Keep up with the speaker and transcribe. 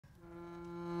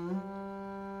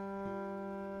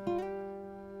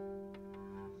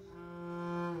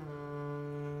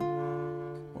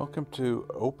welcome to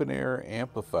Open Air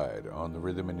Amplified on the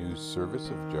Rhythm and News service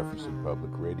of Jefferson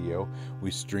Public Radio.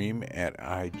 We stream at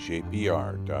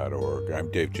ijpr.org. I'm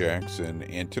Dave Jackson,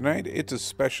 and tonight it's a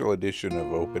special edition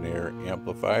of Open Air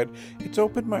Amplified. It's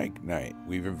open mic night.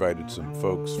 We've invited some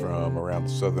folks from around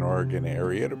the Southern Oregon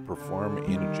area to perform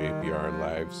in a JPR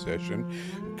Live Session.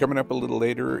 Coming up a little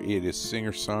later, it is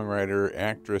singer-songwriter,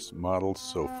 actress, model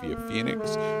Sophia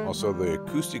Phoenix, also the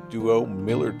acoustic duo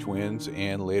Miller Twins,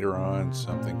 and later on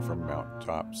something from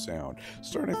Mountaintop Sound.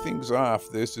 Starting things off,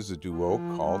 this is a duo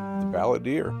called The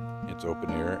Balladeer. It's Open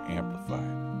Air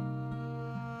Amplified.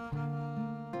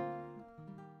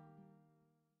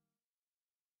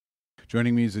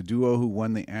 Joining me is a duo who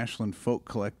won the Ashland Folk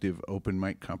Collective Open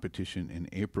Mic Competition in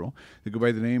April. They go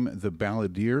by the name The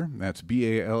Balladeer. That's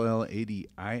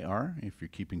B-A-L-L-A-D-I-R, if you're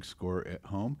keeping score at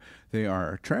home. They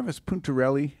are Travis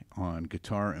Puntarelli on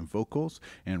guitar and vocals,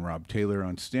 and Rob Taylor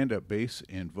on stand-up bass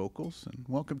and vocals. And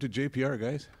welcome to JPR,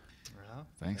 guys. Well,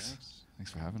 thanks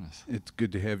for having us. It's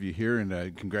good to have you here,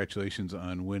 and congratulations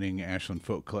on winning Ashland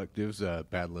Folk Collective's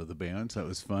Battle of the Bands. That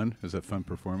was fun. It was a fun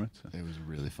performance. It was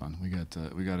really fun. We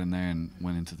got in there and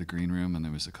went into the green room, and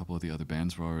there was a couple of the other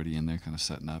bands were already in there kind of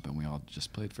setting up, and we all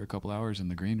just played for a couple hours in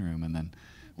the green room, and then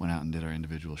went out and did our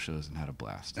individual shows and had a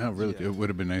blast. Oh, really? Yeah. It would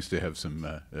have been nice to have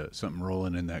some something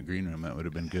rolling in that green room. That would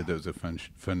have been good. That was a fun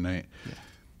night. Yeah.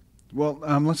 Well,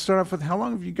 let's start off with, how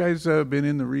long have you guys been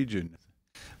in the region?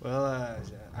 Well,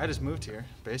 I just moved here,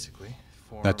 basically.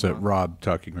 That's Rob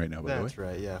talking right now, by the way. That's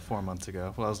right, yeah, 4 months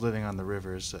ago. Well, I was living on the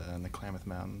rivers in the Klamath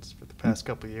Mountains for the past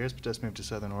couple of years, but just moved to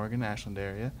Southern Oregon, Ashland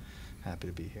area. Happy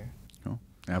to be here. Cool.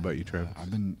 How about you, Travis?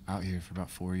 I've been out here for about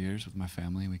 4 years with my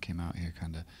family. We came out here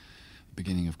kind of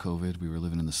beginning of COVID. We were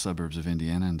living in the suburbs of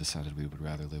Indiana and decided we would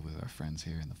rather live with our friends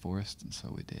here in the forest, and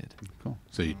so we did. Cool.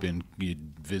 So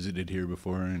you'd visited here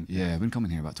before? And yeah, I've been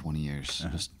coming here about 20 years.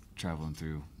 Just traveling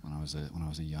through when I was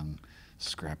a young,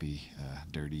 scrappy,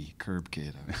 dirty curb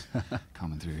kid. I was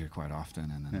coming through here quite often,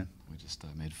 and then we just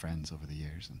made friends over the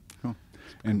years. And cool.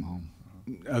 And home.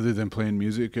 Other than playing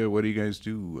music, what do you guys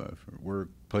do for work,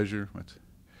 pleasure?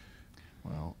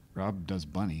 Well, Rob does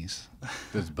bunnies.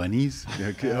 Does bunnies?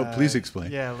 Please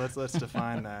explain. Yeah, let's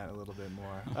define that a little bit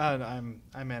more. I'm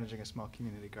managing a small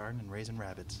community garden and raising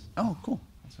rabbits. Oh, cool.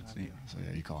 That's neat. So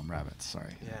yeah, you call them rabbits.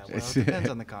 Sorry. Yeah, well, it depends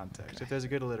on the context. Okay. If there's a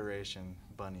good alliteration,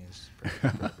 bunny is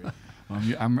appropriate. Well,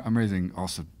 I'm raising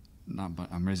also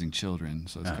I'm raising children,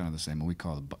 so it's kind of the same. When we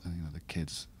call the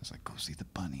kids, it's like, go see the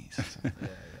bunnies. So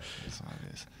that's how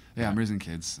it is. Yeah, I'm raising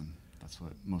kids, and that's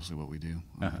mostly what we do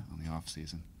on the off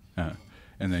season.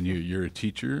 And then you're a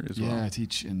teacher as well? Yeah, I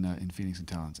teach in Phoenix and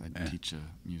Talents. I teach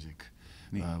music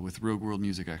with Rogue World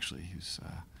Music, actually,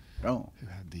 who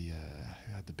had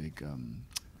the big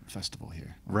festival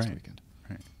here last weekend.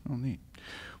 Right. Oh, neat.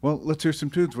 Well, let's hear some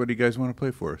tunes. What do you guys want to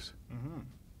play for us? Mm-hmm.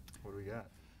 What do we got?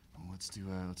 Well, let's do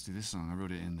this song. I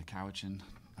wrote it in the Cowichan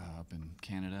up in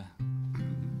Canada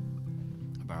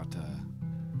about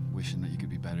wishing that you could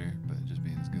be better, but just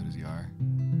being as good as you are.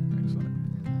 Excellent.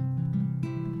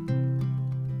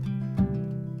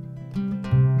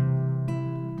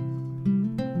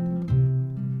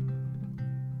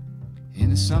 In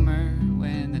the summer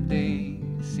when the days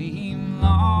seem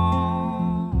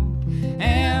long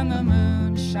and the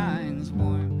moon shines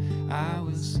warm, I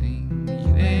will sing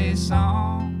you a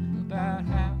song about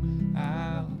how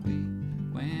I'll be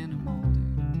when I'm older.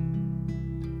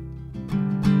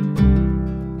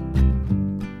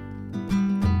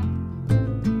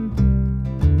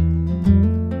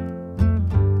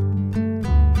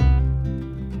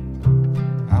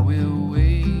 I will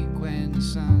wake when the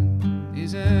sun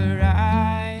is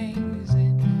arising,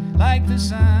 like the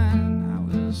sun, I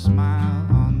will smile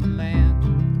on the land.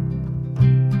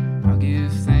 I'll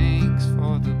give thanks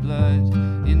for the blood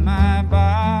in my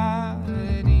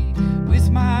body. With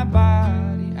my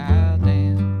body I'll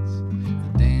dance,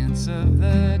 the dance of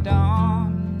the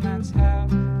dawn. That's how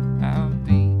I'll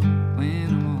be when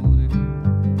I'm older.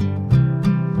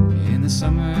 In the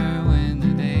summer when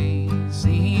the days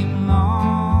seem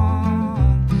long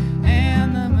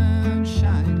and the moon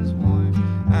shines warm,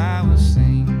 I will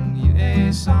sing you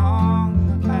a song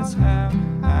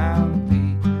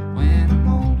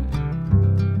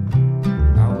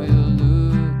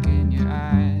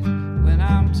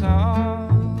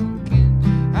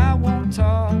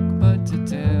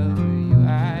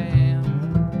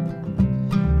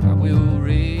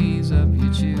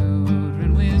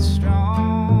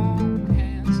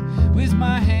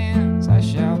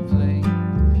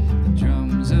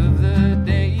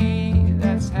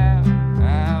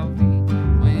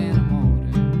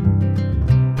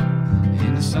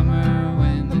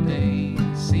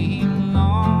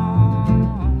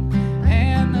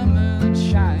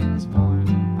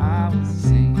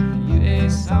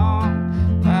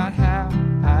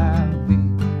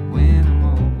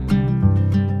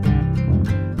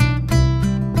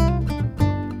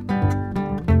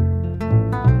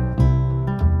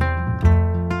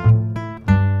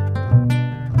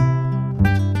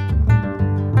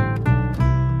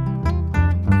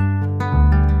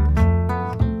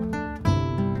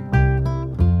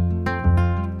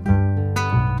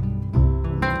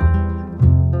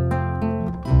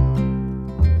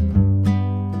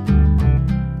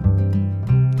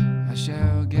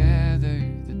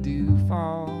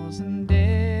falls and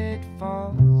dead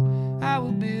falls, I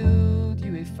will build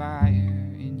you a fire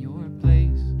in your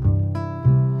place.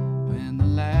 When the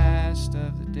last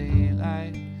of the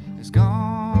daylight is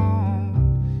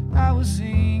gone, I will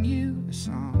sing you a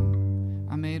song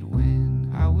I made when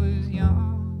I was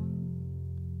young,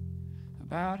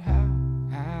 about how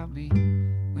I'll be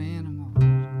when I'm old.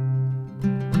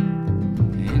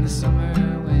 In the summer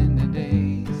when the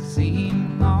days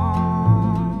seem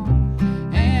long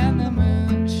and the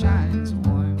moon shines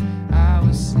warm, I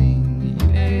will sing you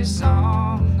a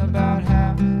song about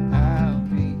how I'll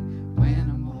be when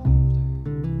I'm older.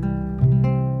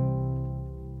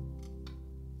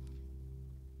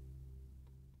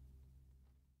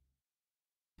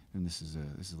 And this is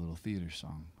a little theater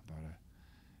song about a.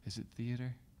 Is it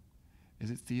theater? Is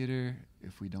it theater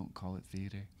if we don't call it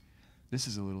theater? This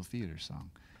is a little theater song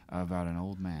about an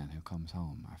old man who comes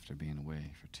home after being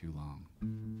away for too long.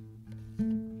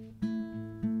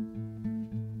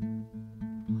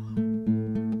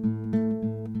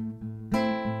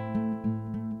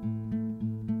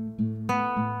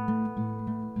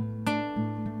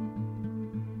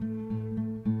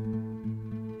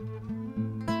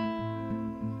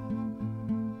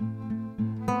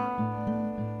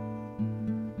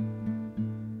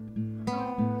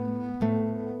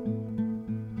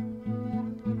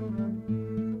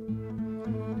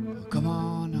 Come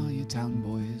on, all you town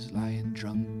boys lying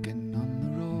drunken on the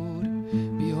road.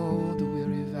 Behold the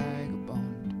weary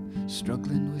vagabond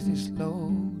struggling with his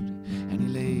load, and he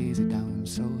lays it down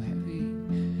so heavy,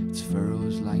 its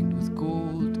furrows lined with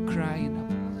gold, crying up,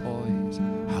 boys,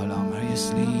 how long are you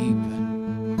sleeping?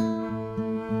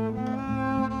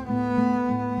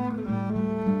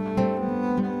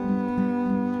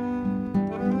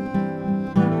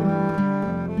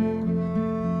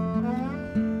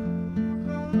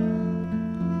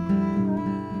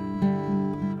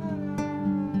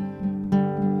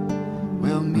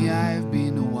 Well, me, I've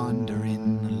been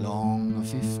a-wandering along a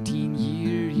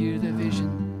 15-year the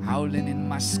vision howling in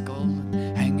my skull,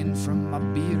 hanging from my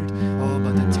beard, oh,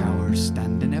 but the tower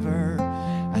standing ever,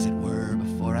 as it were,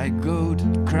 before I go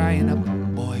to crying up,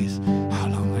 boys, how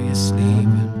long are you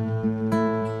sleeping?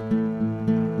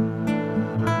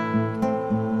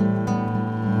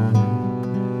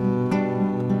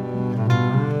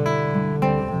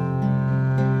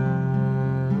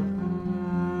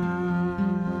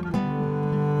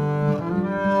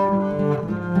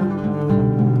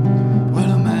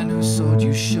 Well, a man who sold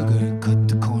you sugar cut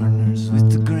the corners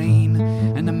with the grain,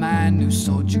 and the man who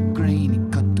sold you grain, he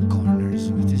cut the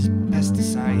corners with his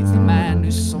pesticides. The man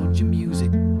who sold you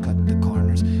music cut the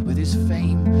corners with his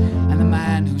fame, and the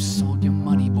man who sold you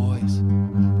money, boys,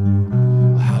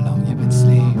 well, how long you been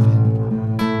sleeping?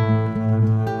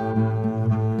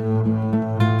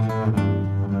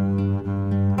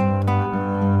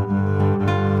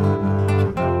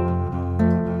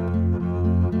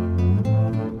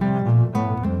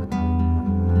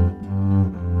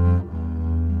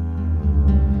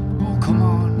 Oh, come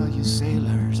on, all you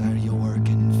sailors, are you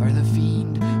working for the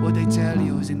fiend? What they tell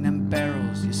you is in them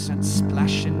barrels you sent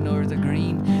splashing o'er the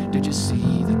green. Did you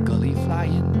see the gully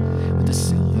flying with the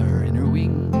silver in her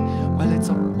wing? Well, it's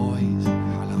up, boys,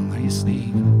 how long are you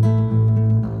sleeping?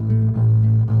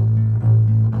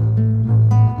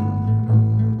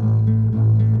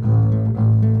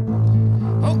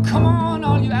 Oh, come on,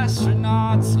 all you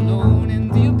astronauts alone in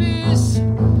the abyss.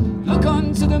 Look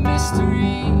unto the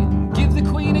mystery, give the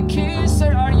queen a kiss.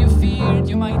 Or are you feared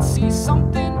you might see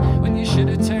something when you should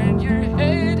have turned your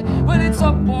head? Well, it's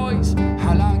up, boys,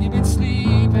 how long you been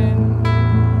sleeping?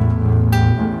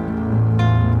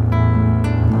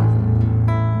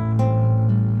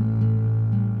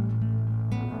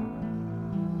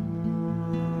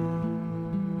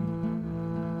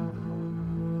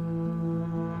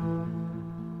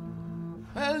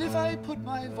 Well, if I put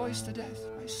my voice to death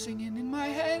by singing in my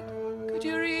head, could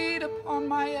you read upon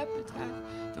my epitaph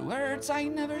the words I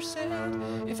never said?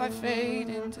 If I fade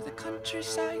into the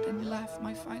countryside and laugh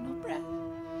my final breath,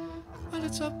 well,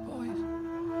 it's up, boys,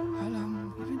 how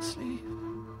long you been sleeping?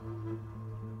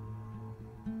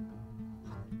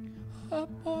 Up,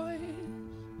 boys,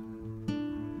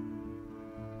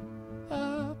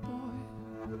 up, boys,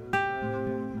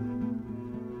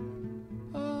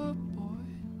 up, boys.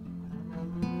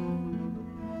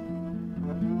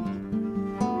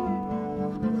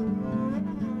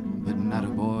 But not a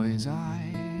boy's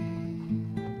eyes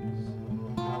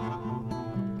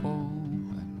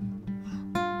open.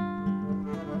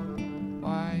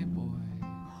 Why, boys?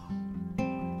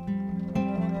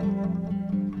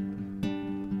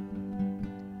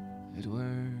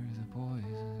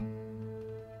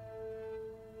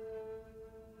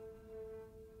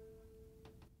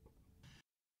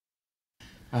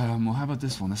 Well, how about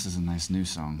this one? This is a nice new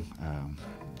song.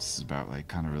 This is about like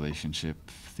kind of relationship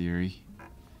theory.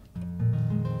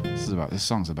 This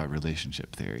song's about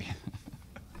relationship theory.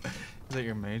 Is that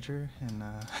your major in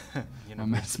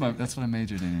university? That's what I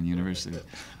majored in university.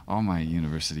 All my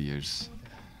university years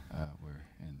were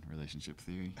in relationship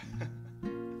theory.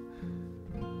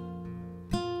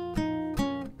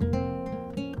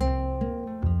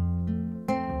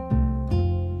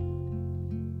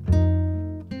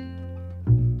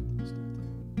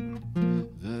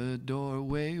 The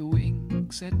doorway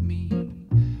winks at me.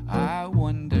 I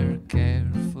wonder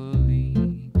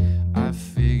carefully. I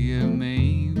figure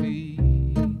maybe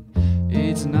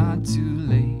it's not too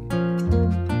late.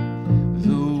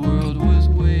 The world was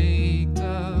waked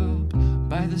up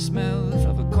by the smell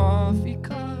of a coffee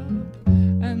cup,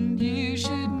 and you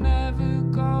should never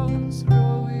go and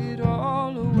throw it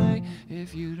all away.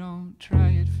 If you don't try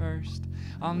it first,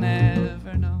 I'll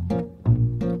never know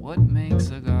what makes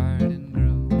a garden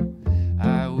grow.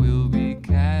 I will be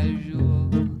casual,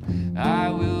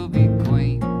 I will be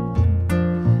quaint,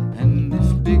 and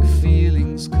if big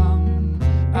feelings come,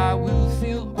 I will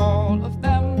feel all of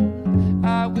them.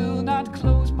 I will not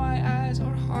close my eyes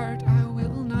or heart, I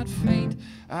will not faint.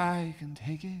 I can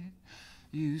take it,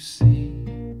 you see,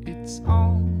 it's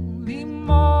only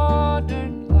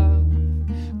modern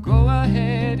love. Go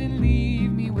ahead and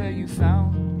leave me where you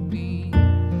found me.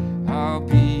 I'll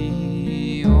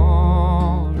be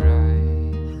alright.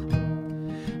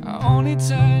 I only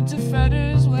turn to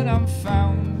feathers when I'm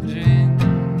foundering,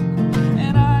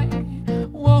 and I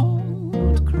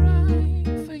won't cry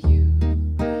for you.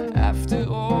 After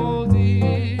all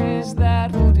this,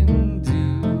 that wouldn't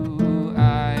do.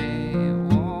 I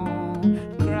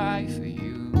won't cry for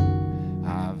you.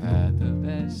 I've had the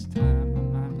best time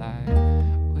of my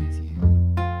life with you.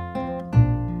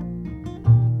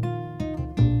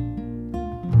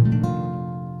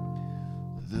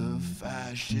 The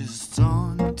fascists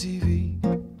on TV,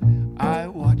 I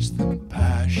watch them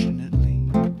passionately,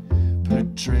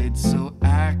 portrayed so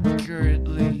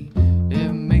accurately,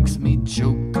 it makes me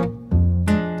choke.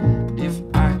 If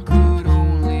I could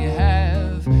only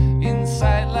have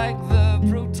insight like the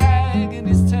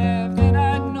protagonist have, then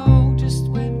I'd know just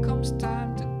when comes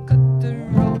time to cut the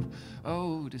rope.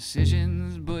 Oh,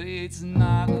 decisions, but it's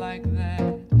not like that.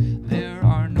 There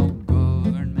are no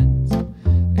governments.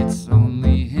 It's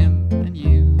only him and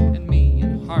you and me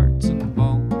and hearts and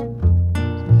bones.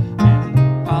 And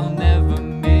I'll never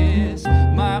miss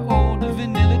my old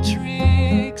vanilla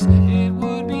tricks. It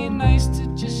would be nice to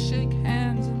just shake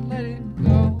hands and let it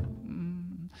go.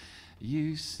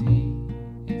 You see,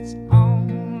 it's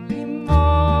only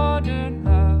modern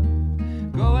love.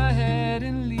 Go ahead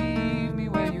and leave me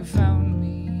where you found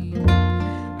me.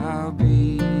 I'll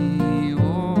be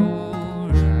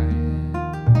alright.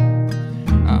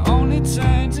 I only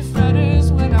turn to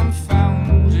feathers when I'm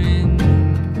foundering,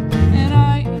 and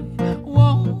I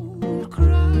won't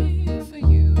cry for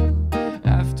you.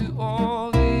 After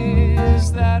all this,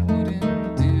 that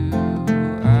wouldn't do.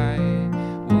 I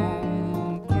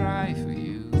won't cry for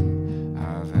you.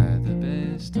 I've had the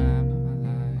best time of my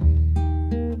life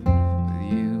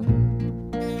with you.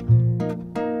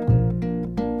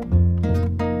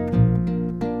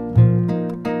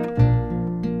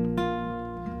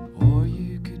 Or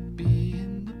you could be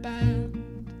in the band,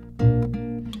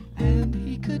 and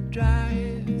he could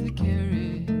drive the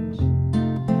carriage.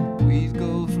 We'd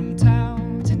go from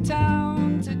town to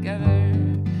town together.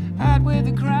 I'd wear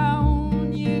the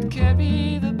crown, you'd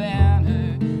carry the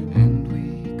banner, and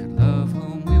we could love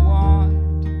whom we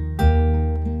want,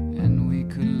 and we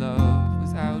could love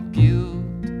without guilt.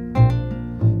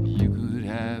 You could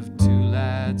have two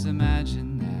lads,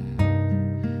 imagine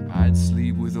that. I'd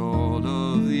sleep with all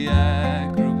of the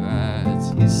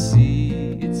acrobats. You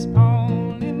see, it's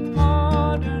only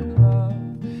modern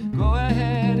love. Go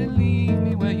ahead and leave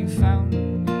me where you found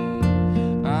me.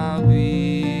 I'll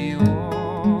be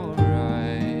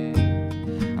alright.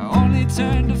 I only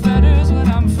turn to feathers when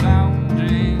I'm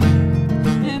foundering,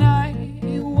 and I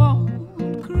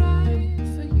won't cry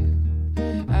for you.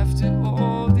 After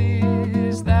all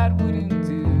this, that wouldn't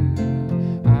do.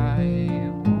 I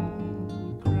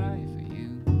won't cry for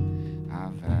you.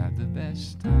 I've had the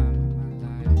best time of my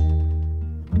life.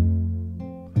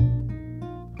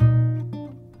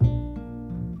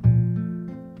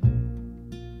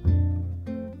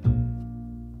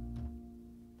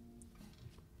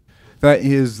 That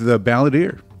is the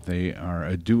Balladeer They are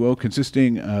a duo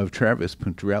consisting of Travis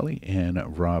Puntarelli and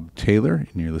Rob Taylor,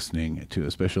 and you're listening to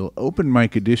a special open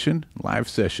mic edition, live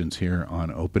sessions here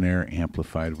on Open Air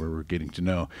Amplified, where we're getting to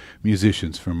know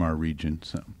musicians from our region.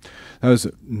 So that was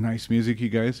nice music, you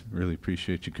guys. Really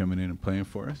appreciate you coming in and playing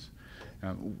for us.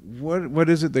 What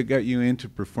is it that got you into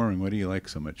performing? What do you like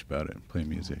so much about it, playing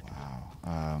music?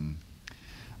 Wow.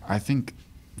 I think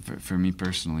for me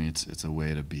personally, it's a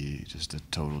way to be just a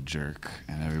total jerk,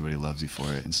 and everybody loves you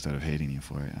for it instead of hating you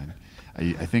for it.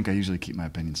 I think I usually keep my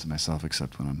opinions to myself,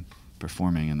 except when I'm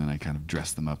performing, and then I kind of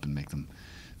dress them up and make them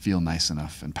feel nice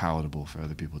enough and palatable for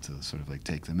other people to sort of like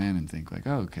take them in and think like,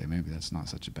 oh, okay, maybe that's not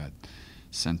such a bad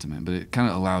sentiment. But it kind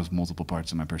of allows multiple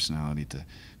parts of my personality to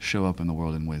show up in the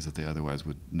world in ways that they otherwise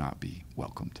would not be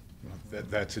welcomed. Well,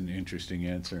 that's an interesting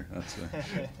answer.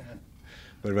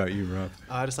 What about you, Rob?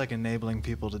 I just like enabling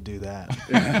people to do that.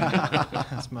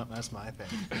 That's my thing.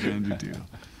 And you do.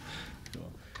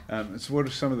 Cool. So what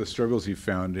are some of the struggles you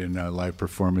found in live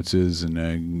performances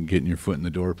and getting your foot in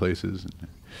the door places?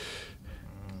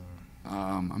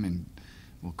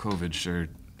 Well, COVID sure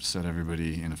set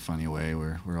everybody in a funny way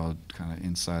where we're all kind of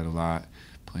inside a lot,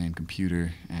 playing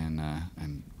computer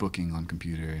and booking on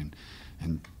computer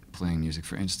and playing music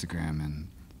for Instagram and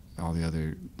all the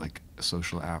other like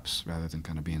social apps rather than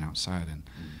kind of being outside and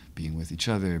being with each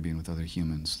other, being with other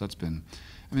humans. That's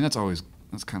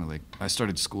kind of like, I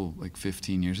started school like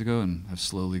 15 years ago and have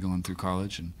slowly gone through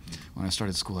college. And when I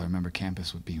started school, I remember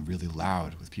campus was being really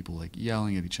loud with people like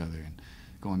yelling at each other and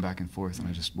going back and forth. And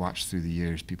I just watched through the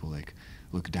years people like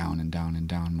look down and down and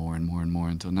down more and more and more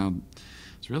until now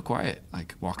it's real quiet.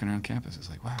 Like walking around campus, it's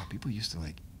like, wow, people used to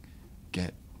like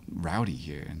get rowdy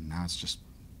here, and now it's just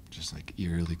like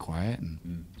eerily quiet.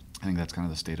 And I think that's kind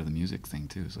of the state of the music thing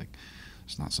too. It's like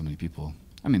there's not so many people.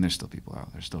 I mean, there's still people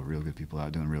out. There's still real good people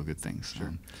out doing real good things.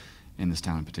 Sure. In this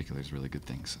town in particular, there's really good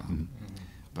things.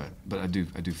 But I do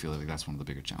feel like that's one of the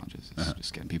bigger challenges. Is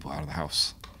just getting people out of the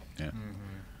house. Yeah.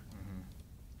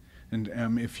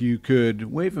 And if you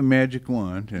could wave a magic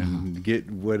wand and get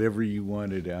whatever you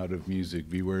wanted out of music,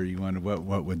 be where you wanted,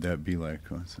 what would that be like?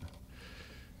 Oh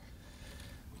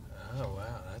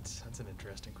wow, that's an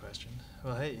interesting question.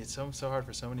 Well, hey, it's so hard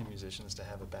for so many musicians to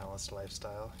have a balanced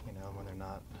lifestyle, when they're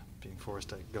not being forced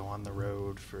to go on the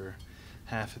road for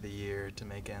half of the year to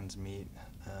make ends meet.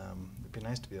 It'd be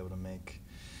nice to be able to make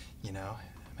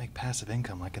passive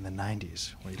income like in the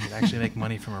 90s, where you could actually make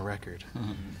money from a record.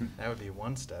 That would be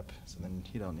one step. So then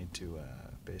you don't need to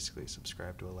basically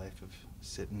subscribe to a life of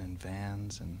sitting in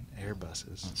vans and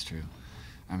Airbuses. That's true.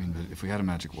 I mean, but if we had a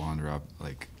magic wand, Rob,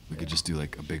 like we could just do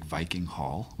like a big Viking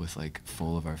hall with like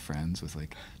full of our friends with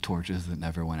like torches that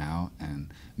never went out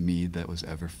and mead that was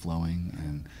ever flowing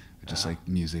and just like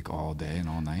music all day and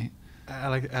all night. I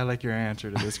like your answer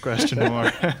to this question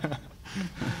more.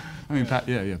 I mean,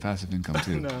 passive income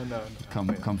too. No.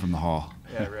 Come from the hall.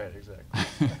 Yeah, right,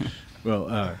 exactly.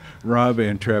 Well, Rob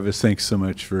and Travis, thanks so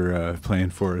much for playing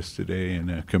for us today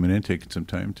and coming in, taking some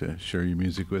time to share your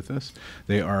music with us.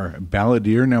 They are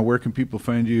Balladeer. Now, where can people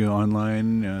find you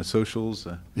online, socials?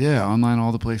 Yeah, online,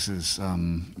 all the places.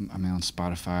 On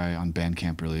Spotify, on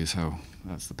Bandcamp really is how,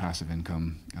 that's the passive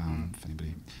income. If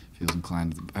anybody feels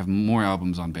inclined. I have more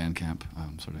albums on Bandcamp,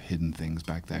 sort of hidden things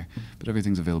back there. But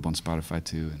everything's available on Spotify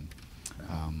too, and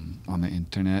on the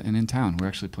internet and in town. We're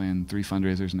actually playing 3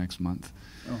 fundraisers next month.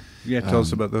 Oh, yeah, tell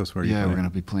us about those. Where are you playing? We're going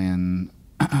to be playing,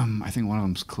 I think one of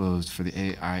them's closed for the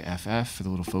AIFF, for the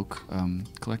little folk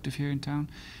collective here in town.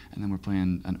 And then we're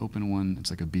playing an open one.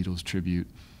 It's like a Beatles tribute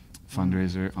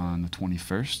fundraiser on the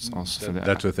 21st. Also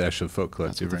that's with Asheville Folk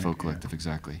Collective, That's with the Folk Collective,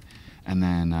 exactly. And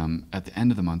then at the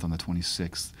end of the month, on the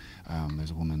 26th,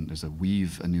 there's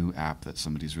a new app that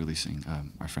somebody's releasing.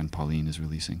 Our friend Pauline is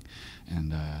releasing.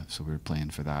 And so we're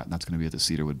playing for that. And that's going to be at the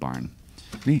Cedarwood Barn.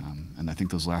 Neat. And I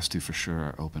think those last 2 for sure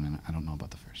are open, and I don't know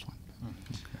about the first one.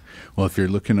 Okay. Well, if you're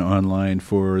looking online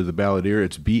for the Balladeer,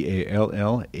 it's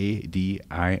Balladir.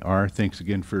 Thanks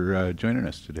again for joining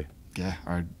us today. Yeah,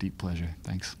 our deep pleasure.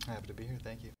 Thanks. Happy to be here.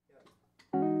 Thank you.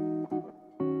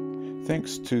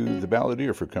 Thanks to the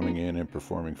Balladeer for coming in and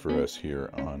performing for us here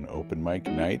on Open Mic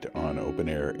Night on Open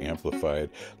Air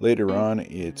Amplified. Later on,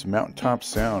 it's Mountaintop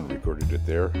Sound recorded at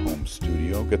their home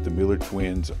studio. Got the Miller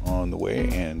Twins on the way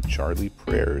and Charlie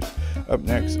Prayers. Up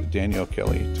next, Danielle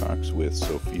Kelly talks with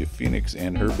Sophia Phoenix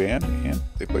and her band, and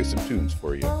they play some tunes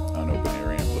for you on Open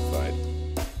Air Amplified.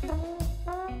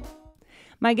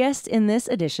 My guest in this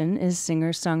edition is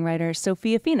singer-songwriter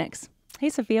Sophia Phoenix. Hey,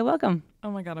 Sophia, welcome.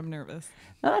 Oh my God, I'm nervous.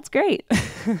 Oh, that's great.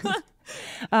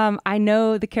 I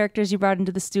know the characters you brought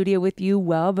into the studio with you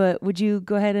well, but would you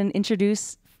go ahead and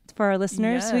introduce for our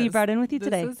listeners who you Yes. brought in with you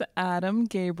today. This is Adam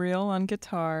Gabriel on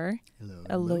guitar, Hello.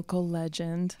 a local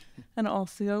legend, and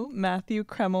also Matthew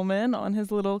Kremelman on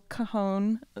his little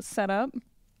cajon setup.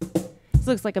 This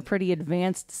looks like a pretty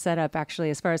advanced setup, actually,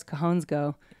 as far as cajones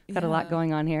go. Got a lot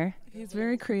going on here. He's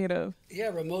very creative. Yeah,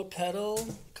 remote pedal,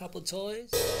 couple toys.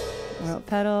 Remote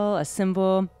pedal, a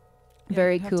cymbal.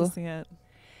 Very You have to cool. see it.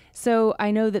 So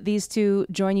I know that these two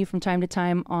join you from time to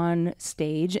time on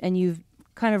stage, and you've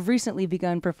kind of recently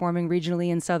begun performing regionally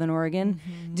in Southern Oregon.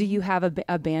 Do you have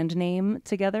a band name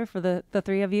together for the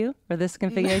three of you, or this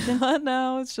configuration?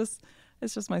 No, it's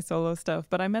just my solo stuff.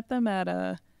 But I met them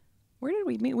at where did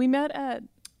we meet? We met at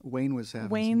Wayne was having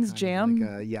Wayne's some kind of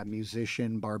Jam. like a,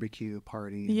 musician barbecue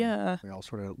party. and Yeah. we all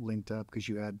sort of linked up because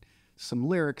you had some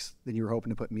lyrics that you were hoping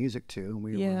to put music to, and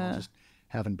we were all Yeah. just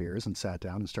having beers and sat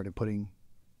down and started putting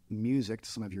music to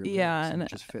some of your Yeah, lyrics, and and it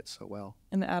just fit so well.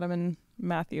 and Adam and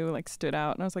Matthew like stood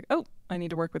out, and I was like, oh, I need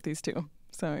to work with these two.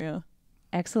 So yeah.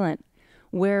 Excellent.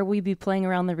 Where will you be playing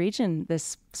around the region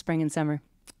this spring and summer?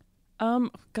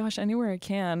 Gosh, anywhere I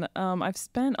can. I've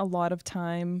spent a lot of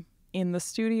time in the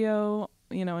studio,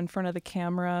 in front of the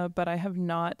camera, but I have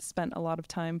not spent a lot of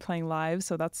time playing live.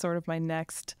 So that's sort of my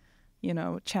next,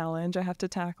 challenge I have to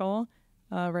tackle.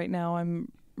 Right now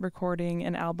I'm recording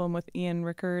an album with Ian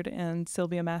Rickard and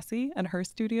Sylvia Massey at her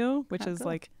studio, which is cool.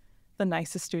 like the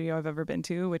nicest studio I've ever been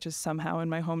to, which is somehow in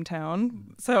my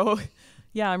hometown. So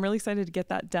yeah, I'm really excited to get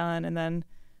that done. And then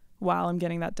while I'm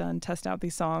getting that done, test out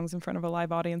these songs in front of a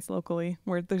live audience locally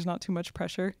where there's not too much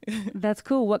pressure. That's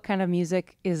cool. What kind of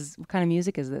music is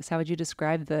this? How would you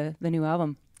describe the new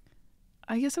album?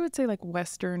 I guess I would say like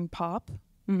Western pop.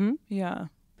 Mm-hmm. Yeah.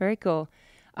 Very cool.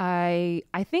 I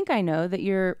think I know that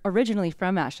you're originally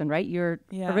from Ashland, right? You're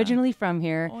Yeah. originally from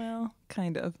here. Well,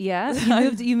 kind of. Yeah.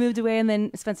 You moved away and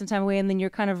then spent some time away, and then you're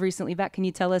kind of recently back. Can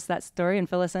you tell us that story and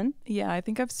fill us in? Yeah, I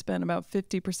think I've spent about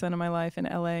 50% of my life in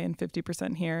LA and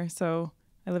 50% here. So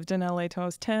I lived in LA till I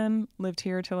was 10, lived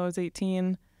here till I was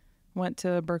 18, went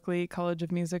to Berklee College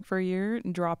of Music for a year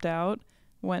and dropped out,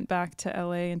 went back to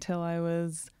LA until I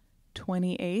was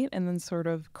 28, and then sort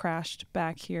of crashed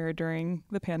back here during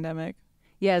the pandemic.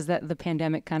 Yeah, is that the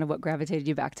pandemic kind of what gravitated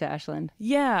you back to Ashland?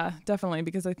 Yeah, definitely,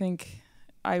 because I think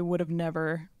I would have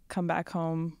never come back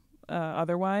home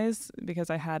otherwise, because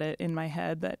I had it in my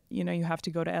head that, you have to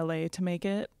go to LA to make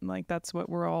it. Like, that's what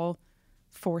we're all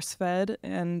force-fed,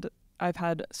 and I've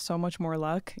had so much more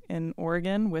luck in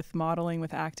Oregon with modeling,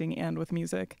 with acting, and with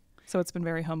music. So it's been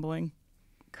very humbling.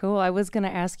 Cool. I was going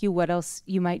to ask you what else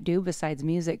you might do besides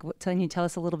music. Can you tell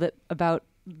us a little bit about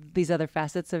these other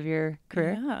facets of your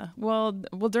career? Yeah. Well,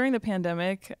 during the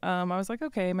pandemic, I was like,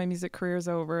 okay, my music career's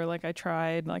over. Like, I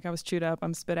tried, like, I was chewed up,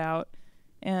 I'm spit out.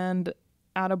 And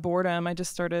out of boredom, I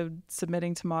just started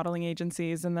submitting to modeling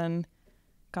agencies, and then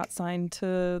got signed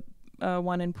to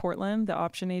one in Portland, the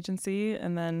Option Agency.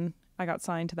 And then I got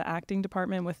signed to the acting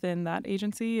department within that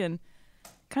agency, and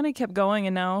kind of kept going.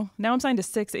 And now I'm signed to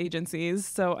 6 agencies.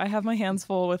 So I have my hands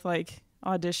full with like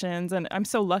auditions, and I'm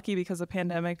so lucky because of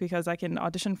pandemic, because I can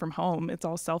audition from home. It's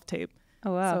all self-tape.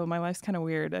 Oh, wow. So my life's kind of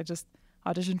weird. I just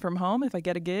audition from home. If I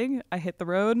get a gig, I hit the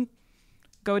road,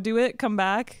 go do it, come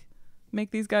back,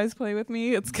 make these guys play with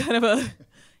me. It's kind of a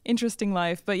interesting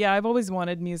life. But yeah, I've always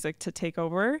wanted music to take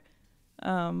over.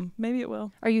 Maybe it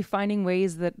will. Are you finding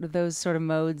ways that those sort of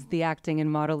modes, the acting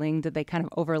and modeling, did they kind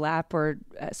of overlap or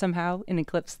somehow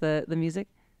eclipse the music?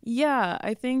 Yeah,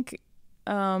 I think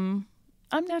I'm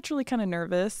naturally kind of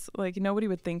nervous. Like, nobody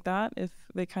would think that if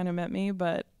they kind of met me,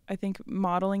 but I think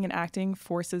modeling and acting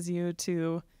forces you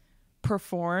to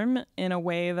perform in a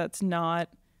way that's not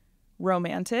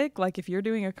romantic. Like, if you're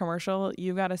doing a commercial,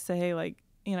 you got to say, like,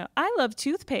 I love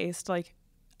toothpaste like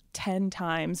 10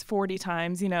 times, 40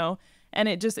 times, and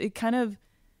it kind of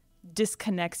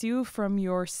disconnects you from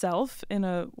yourself in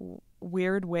a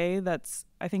weird way that's,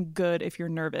 I think, good if you're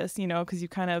nervous, because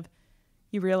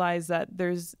you realize that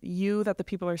there's you that the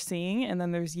people are seeing, and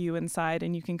then there's you inside,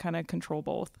 and you can kind of control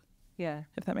both. Yeah.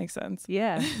 If that makes sense.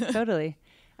 Yeah, totally.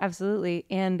 Absolutely.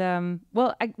 And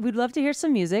we'd love to hear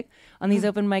some music on these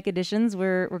open mic editions.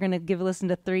 We're going to give a listen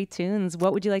to 3 tunes.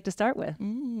 What would you like to start with?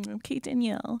 Okay,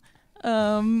 Danielle.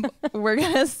 We're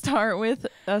going to start with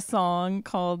a song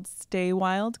called Stay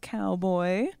Wild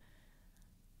Cowboy.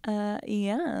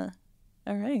 Yeah.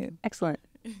 All right. Excellent.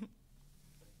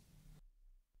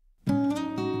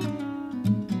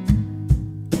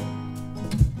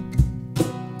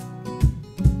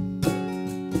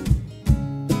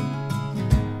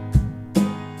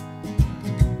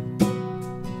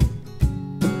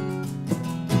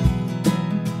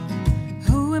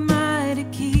 Who am I to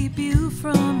keep you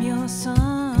from your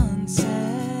sunset?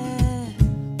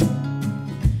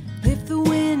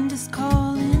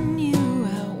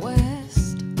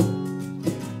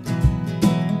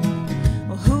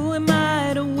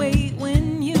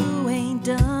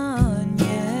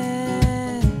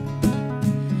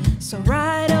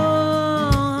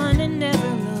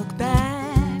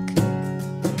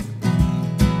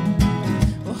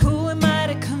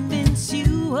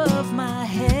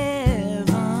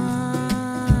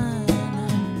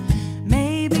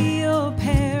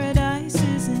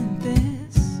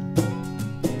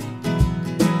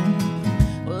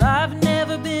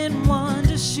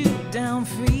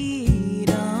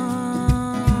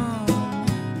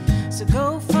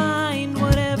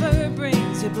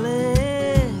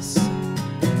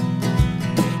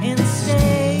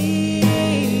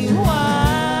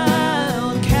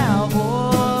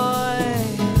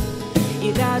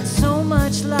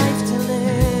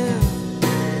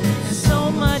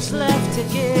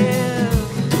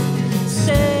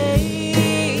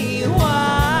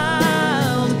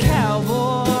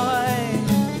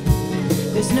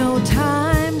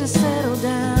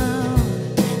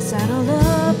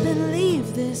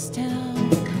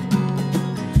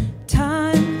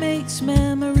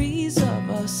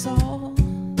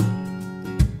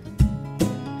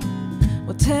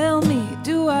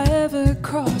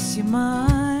 your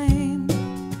mind.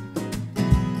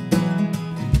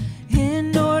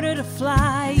 In order to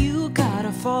fly, you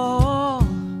gotta fall.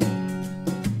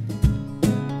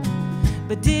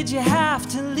 But did you have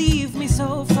to leave me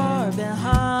so far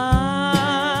behind?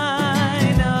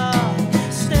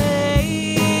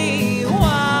 Stay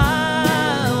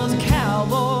wild,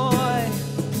 cowboy.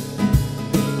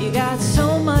 You got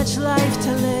so much life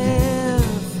to live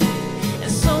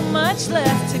and so much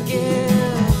left to give.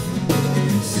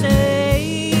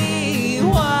 Stay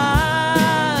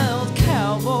wild,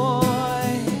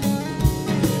 cowboy.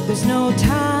 There's no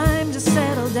time to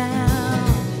settle down.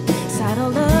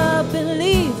 Saddle up and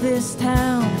leave this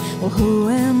town. Well, who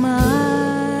am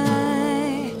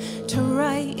I to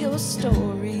write your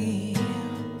story?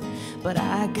 But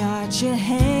I got you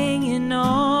hanging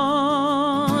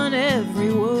on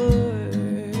every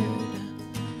word.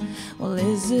 Well,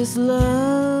 is this love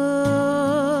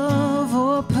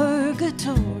or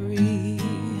purgatory?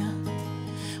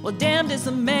 Well, damned is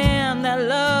the man that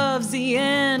loves the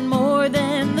end more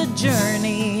than the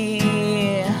journey.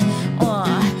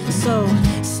 So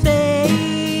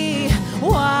stay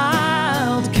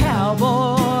wild,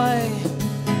 cowboy.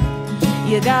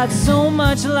 You got so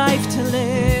much life to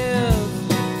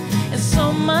live and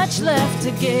so much left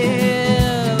to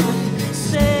give.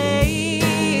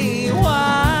 Stay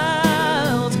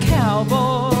wild,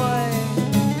 cowboy.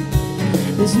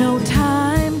 There's no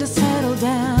time to settle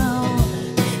down.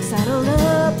 Saddle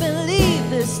up and leave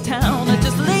this town, or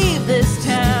just leave this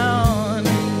town.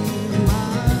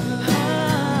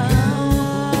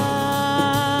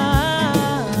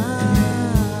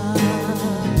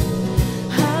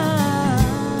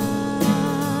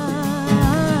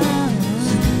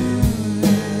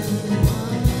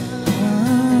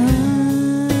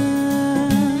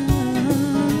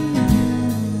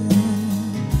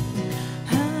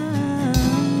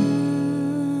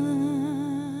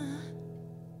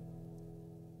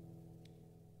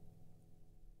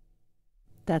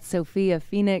 That's Sophia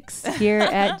Phoenix here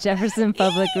at Jefferson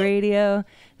Public Radio.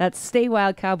 That's Stay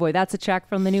Wild Cowboy. That's a track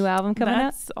from the new album coming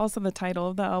out? That's also the title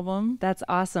of the album. That's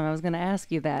awesome. I was going to ask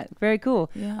you that. Very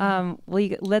cool. Yeah. Well,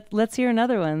 let's hear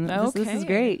another one. This is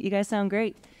great. You guys sound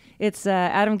great. It's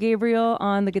Adam Gabriel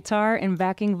on the guitar and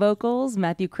backing vocals,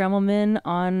 Matthew Kremelman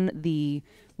on the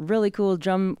really cool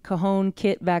drum cajon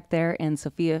kit back there, and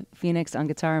Sophia Phoenix on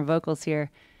guitar and vocals here.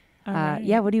 Right.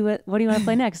 Yeah, what do you want to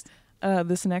play next?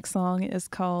 This next song is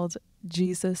called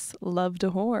Jesus Loved a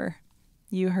Whore.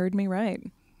 You heard me right.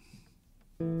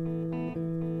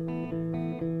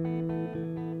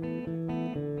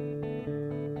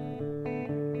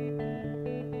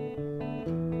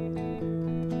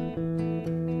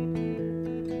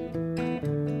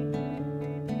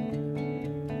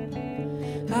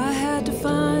 I had to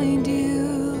find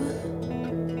you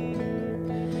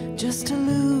just to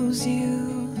lose you.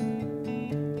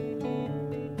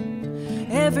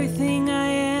 Everything I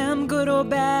am, good or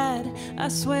bad, I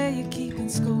swear you're keeping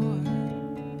score.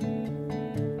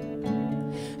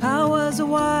 I was a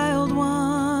wild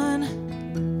one,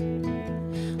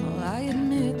 well, I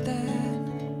admit that.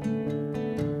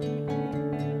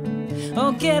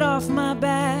 Oh, get off my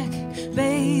back,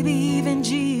 baby, even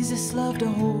Jesus loved a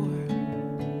whore.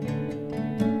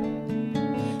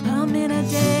 I'm in a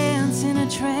dance, in a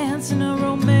trance, in a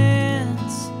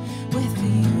romance with the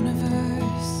universe.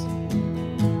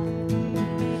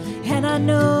 And I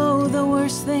know the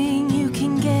worst thing you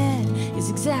can get is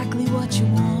exactly what you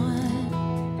want.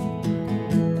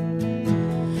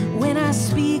 When I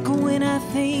speak, when I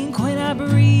think, when I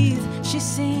breathe, she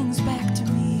sings back to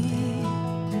me.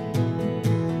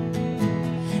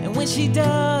 And when she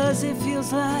does, it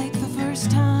feels like the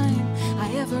first time I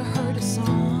ever heard a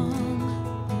song.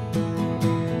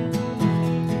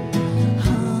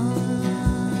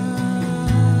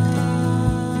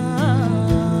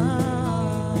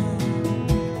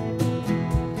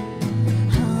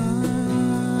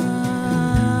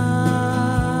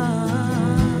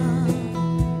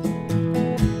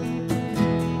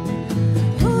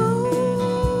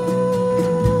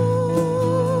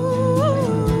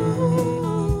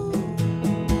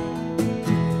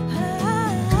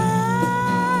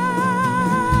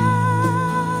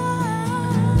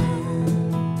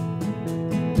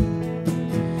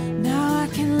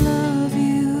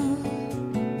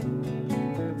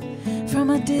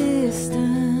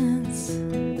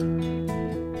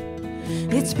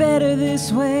 It's better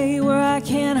this way, where I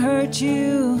can't hurt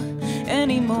you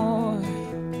anymore.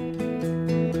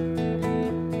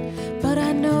 But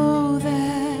I know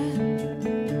that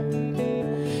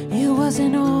it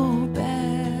wasn't all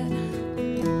bad.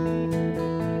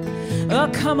 Oh,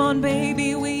 come on,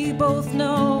 baby, we both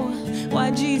know why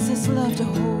Jesus loved to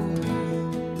hold.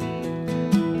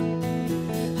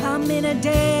 I'm in a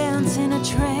dance, in a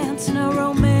trance, in a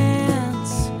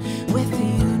romance with the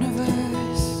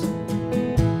universe.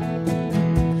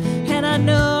 And I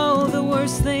know the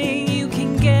worst thing you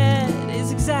can get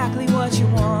is exactly what you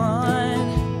want.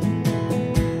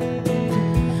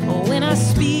 When I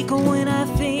speak, or when I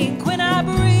think, when I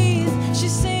breathe, she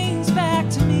sings back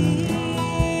to me.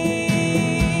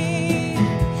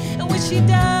 And when she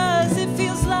does, it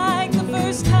feels like the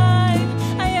first time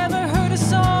I ever heard a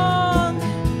song.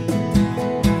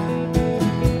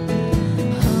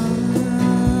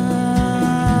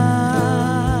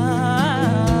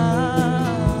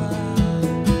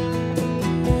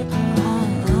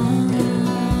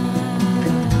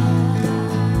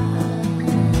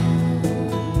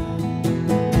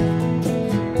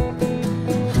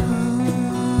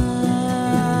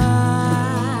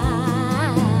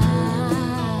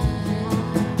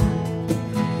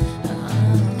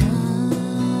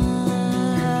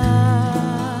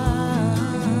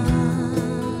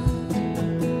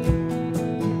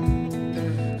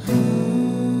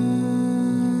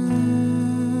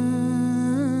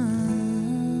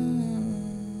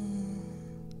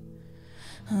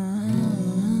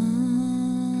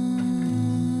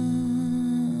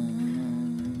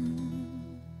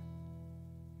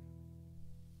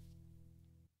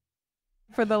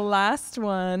 For the last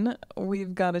one,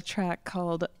 we've got a track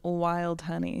called Wild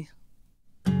Honey.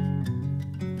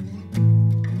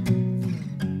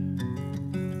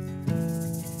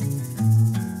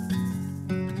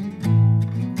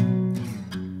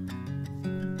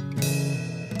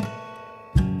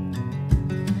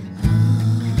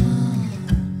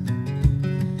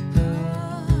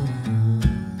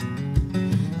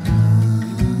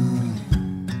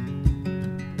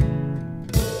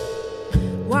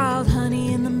 Wild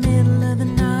honey in the middle of the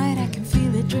night, I can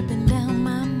feel it dripping down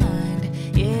my mind.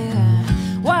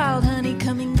 Yeah, wild honey,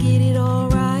 come and get it all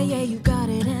right. Yeah, you got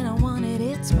it and I want it,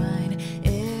 it's mine.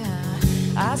 Yeah,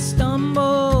 I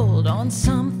stumbled on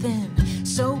something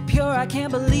so pure I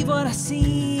can't believe what I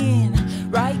seen.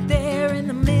 Right there in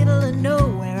the middle of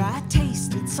nowhere, I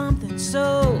tasted something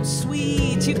so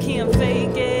sweet. You can't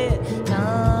fake it,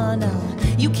 no, no.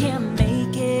 You can't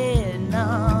make it,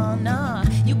 no, no.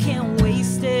 You can't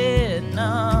waste it,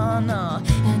 no, no.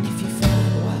 And if you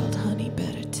find wild honey,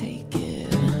 better take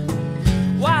it.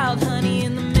 Wild honey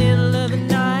in the middle of the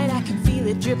night, I can feel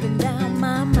it dripping down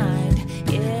my mind.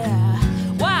 Yeah,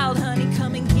 wild honey,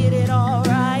 come and get it all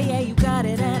right. Yeah, you got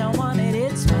it and I want it,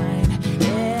 it's mine.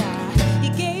 Yeah,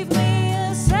 you gave me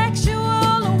a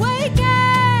sexual awakening,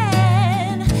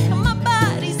 and my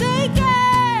body's aching.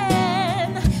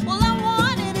 Well, I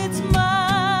want it, it's mine.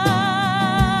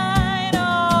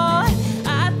 Oh,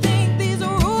 I think these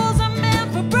rules are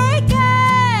meant for breaking,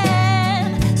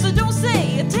 so don't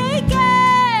say you take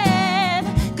it,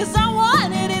 'cause I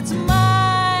want it, it's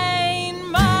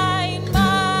mine, mine,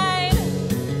 mine.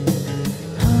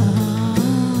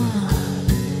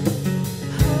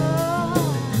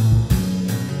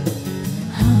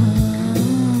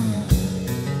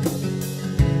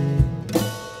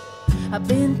 I've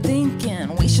been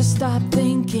thinking we should stop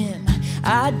thinking.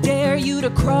 I dare you to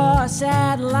cross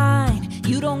that line.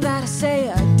 You don't gotta say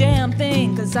a damn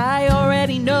thing, 'cause I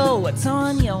already know what's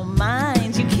on your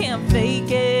mind. You can't fake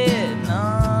it,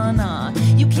 no, no.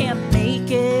 You can't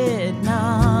make it,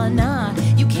 no, no.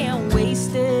 You can't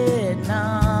waste it,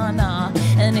 no, no.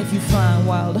 And if you find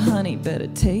wild honey, better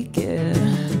take it.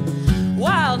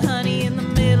 Wild honey in the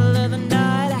middle of the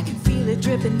night, I can feel it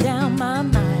dripping down my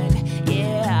mind.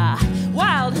 Yeah,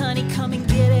 wild honey, come and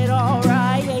get it all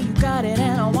right. Yeah, you got it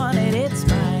and I want it, it's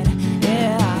mine.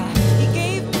 Yeah, you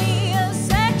gave me a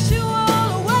sexual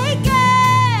awakening,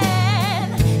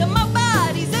 and my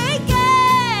body's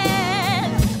aching.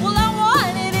 Well, I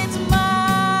want it, it's mine.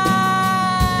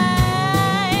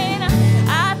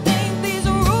 I think these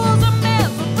rules are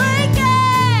meant for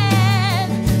breaking,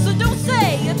 so don't say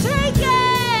you're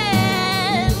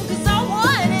taking, 'cause I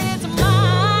want it, it's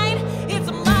mine. It's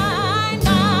mine,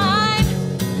 mine.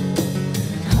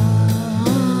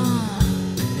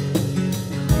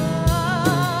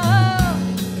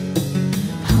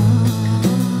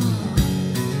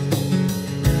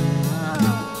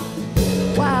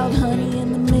 Wild honey in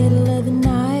the middle of the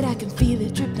night, I can feel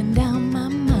it dripping down my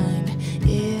mind.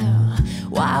 Yeah,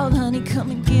 wild honey, come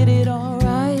and get it all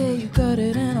right. Yeah, you got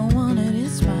it and I want it,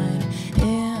 it's mine.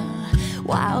 Yeah,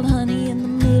 wild honey in the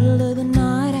middle of the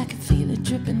night, I can feel it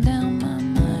dripping down my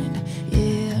mind.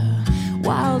 Yeah,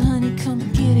 wild honey, come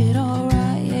and get it all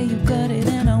right. Yeah, you got it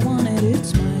and I want it,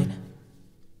 it's mine.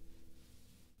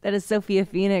 That That is Sophia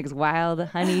Phoenix, Wild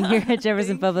Honey, here at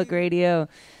Jefferson Public Radio.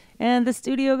 And the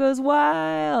studio goes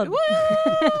wild.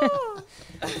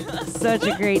 Such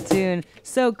a great tune.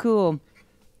 So cool.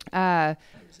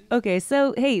 Okay,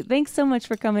 so hey, thanks so much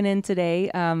for coming in today.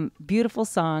 Beautiful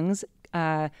songs.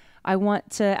 I want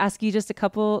to ask you just a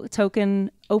couple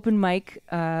token open mic,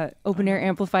 open air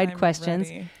amplified questions.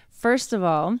 Ready. First of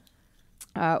all,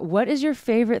 what is your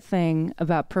favorite thing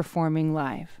about performing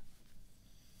live?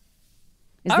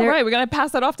 All right, we're going to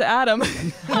pass that off to Adam.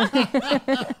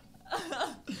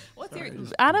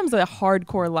 Adam's a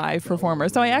hardcore live performer,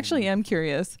 so I actually am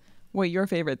curious what your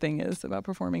favorite thing is about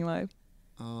performing live.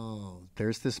 Oh,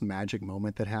 there's this magic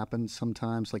moment that happens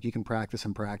sometimes. Like you can practice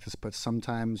and practice, but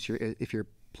sometimes if you're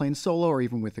playing solo or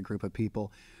even with a group of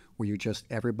people where you're just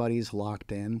everybody's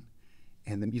locked in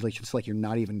and then it's like you're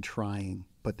not even trying,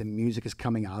 but the music is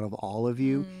coming out of all of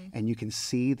you and you can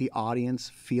see the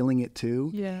audience feeling it too.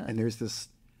 Yeah. And there's this,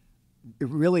 it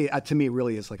really, to me, it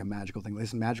really is like a magical thing.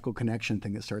 This magical connection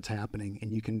thing that starts happening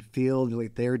and you can feel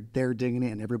like they're digging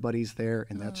it and everybody's there.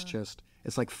 And that's just,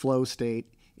 it's like flow state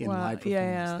in live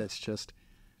performance. Yeah. That's just,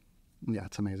 yeah,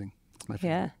 it's amazing. It's my favorite.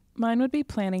 Yeah. Mine would be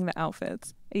planning the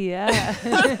outfits. Yeah.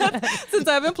 Since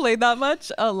I haven't played that much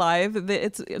live,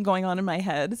 it's going on in my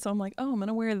head. So I'm like, oh, I'm going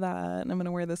to wear that. And I'm going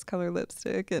to wear this color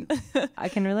lipstick. And I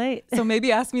can relate. so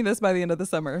maybe ask me this by the end of the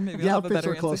summer. Maybe The I'll have a outfits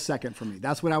better are a close answer. second for me.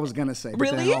 That's what I was going to say. But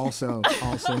Really? then also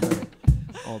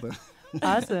all the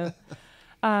Awesome.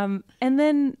 And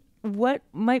then what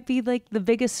might be like the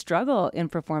biggest struggle in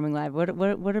performing live?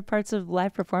 What are parts of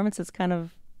live performance that's kind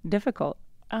of difficult?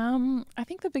 I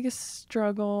think the biggest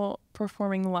struggle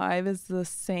performing live is the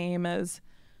same as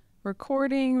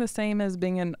recording, the same as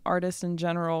being an artist in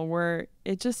general, where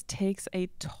it just takes a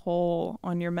toll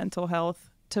on your mental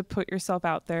health to put yourself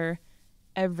out there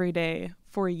every day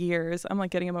for years. I'm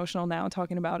like getting emotional now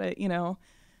talking about it, you know.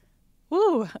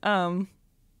 Woo!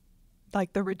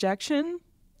 Like the rejection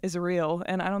is real.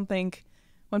 And I don't think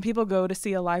when people go to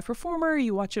see a live performer,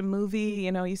 you watch a movie,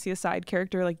 you know, you see a side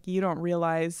character, like you don't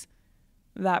realize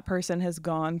that person has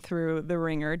gone through the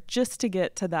ringer just to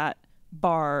get to that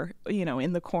bar, you know,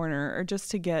 in the corner, or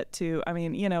just to get to, I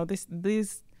mean, you know, this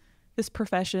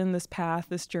profession, this path,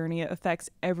 this journey, it affects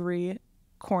every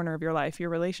corner of your life, your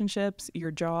relationships,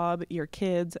 your job, your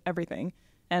kids, everything.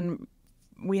 And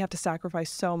we have to sacrifice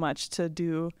so much to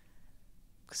do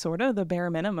sort of the bare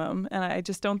minimum. And I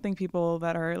just don't think people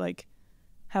that are like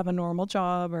have a normal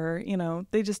job or, you know,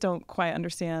 they just don't quite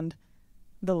understand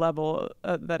the level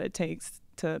that it takes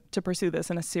to pursue this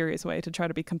in a serious way, to try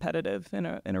to be competitive in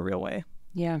a real way.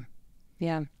 Yeah.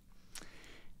 Yeah.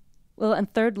 Well,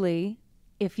 and thirdly,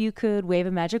 if you could wave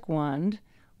a magic wand,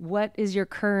 what is your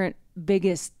current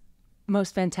biggest,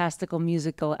 most fantastical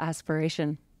musical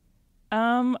aspiration?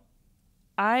 I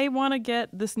want to get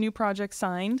this new project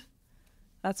signed.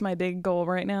 That's my big goal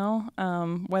right now.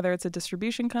 Whether it's a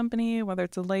distribution company, whether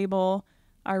it's a label,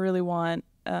 I really want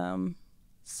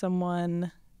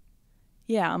someone.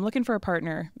 Yeah, I'm looking for a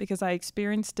partner because I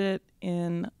experienced it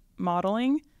in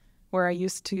modeling where I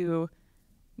used to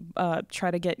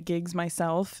try to get gigs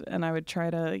myself, and I would try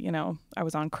to, you know, I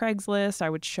was on Craigslist. I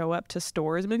would show up to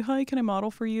stores and be like, hi, can I model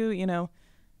for you? You know,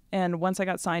 and once I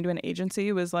got signed to an agency,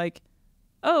 it was like,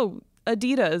 oh,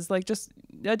 Adidas, like just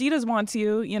Adidas wants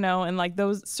you, you know, and like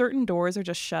those certain doors are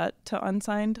just shut to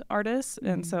unsigned artists.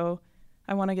 Mm-hmm. And so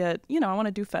I want to get, you know, I want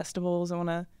to do festivals. I want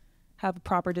to have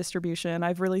proper distribution.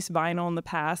 I've released vinyl in the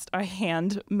past. I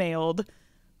hand mailed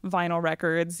vinyl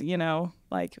records, you know,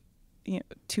 like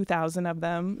 2,000 of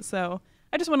them. So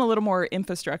I just want a little more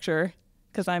infrastructure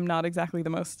because I'm not exactly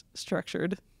the most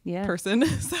structured person.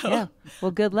 So. Yeah. Well,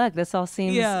 good luck. This all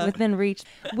seems within reach.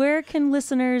 Where can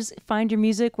listeners find your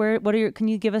music? Can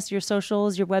you give us your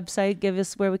socials, your website? Give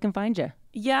us where we can find you.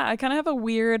 Yeah, I kind of have a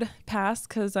weird past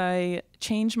because I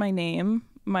changed my name.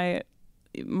 My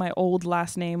old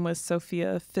last name was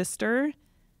Sophia Pfister,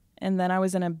 and then I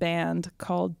was in a band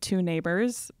called Two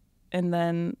Neighbors, and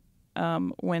then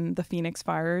when the Phoenix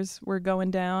fires were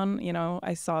going down, you know,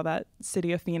 I saw that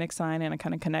City of Phoenix sign and I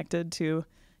kind of connected to,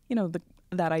 you know,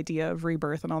 that idea of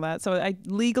rebirth and all that. So I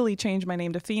legally changed my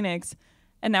name to Phoenix,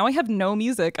 and now I have no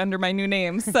music under my new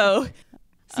name. So, so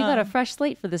you got a fresh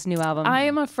slate for this new album. I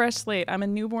am a fresh slate. I'm a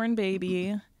newborn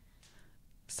baby.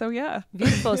 So yeah.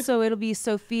 Beautiful. So it'll be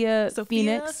Sophia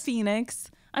Phoenix.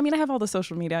 I mean, I have all the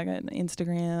social media. I got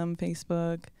Instagram,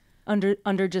 Facebook.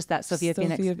 Under just that, Sophia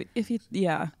Phoenix.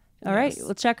 All right.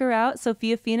 Well, check her out.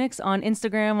 Sophia Phoenix on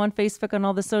Instagram, on Facebook, on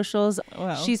all the socials.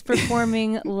 Wow. She's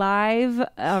performing live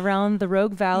around the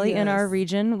Rogue Valley in our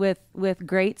region with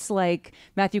greats like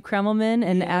Matthew Kremelman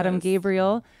and Adam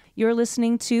Gabriel. You're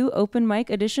listening to Open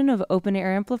Mic edition of Open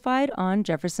Air Amplified on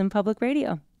Jefferson Public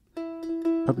Radio.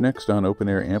 Up next on Open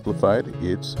Air Amplified,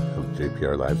 it's a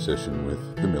JPR Live Session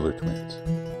with the Miller Twins.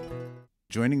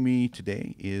 Joining me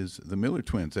today is the Miller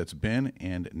Twins. That's Ben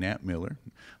and Nat Miller.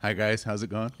 Hi, guys. How's it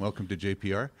going? Welcome to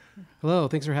JPR. Hello.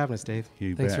 Thanks for having us, Dave.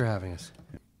 Thanks for having us.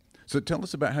 So tell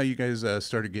us about how you guys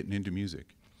started getting into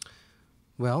music.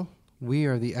 Well, we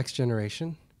are the X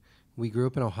generation. We grew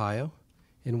up in Ohio,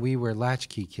 and we were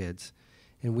latchkey kids.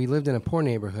 And we lived in a poor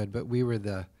neighborhood, but we were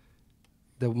the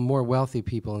more wealthy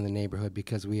people in the neighborhood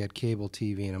because we had cable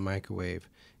TV and a microwave.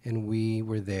 And we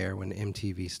were there when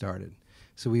MTV started.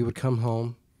 So we would come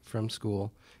home from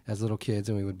school as little kids,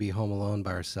 and we would be home alone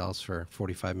by ourselves for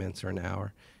 45 minutes or an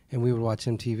hour, and we would watch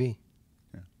MTV.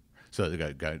 Yeah. So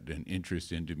they got an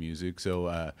interest into music.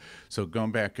 So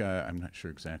going back, I'm not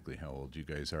sure exactly how old you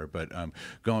guys are, but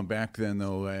going back then,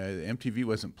 though, MTV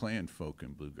wasn't playing folk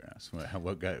and bluegrass.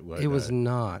 It was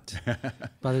not.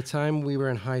 By the time we were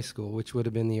in high school, which would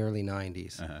have been the early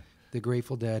 90s, the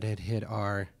Grateful Dead had hit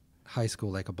our high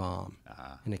school like a bomb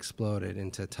and exploded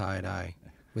into tie-dye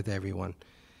with everyone.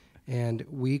 And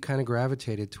we kind of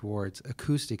gravitated towards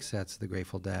acoustic sets of the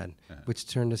Grateful Dead, which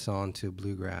turned us on to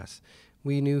bluegrass.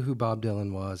 We knew who Bob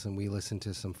Dylan was, and we listened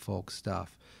to some folk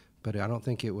stuff. But I don't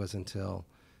think it was until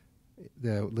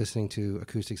listening to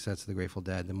acoustic sets of the Grateful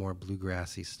Dead, the more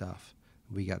bluegrassy stuff,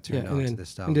 we got turned on to this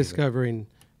style. And discovering,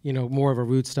 more of a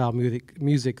root style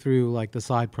music through like the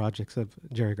side projects of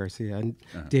Jerry Garcia and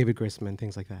David Grisman,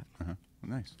 things like that.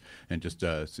 Nice. And just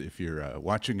if you're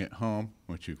watching at home,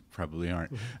 which you probably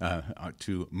aren't,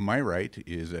 to my right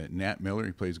is Nat Miller.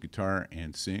 He plays guitar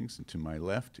and sings. And to my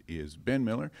left is Ben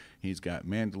Miller. He's got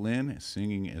mandolin,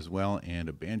 singing as well, and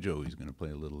a banjo he's going to play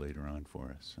a little later on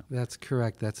for us. So. That's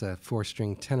correct. That's a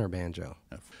 4-string tenor banjo.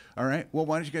 All right. Well,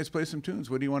 why don't you guys play some tunes?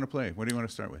 What do you want to play? What do you want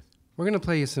to start with? We're going to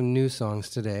play you some new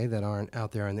songs today that aren't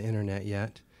out there on the internet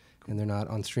yet, and they're not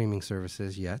on streaming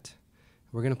services yet.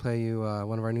 We're going to play you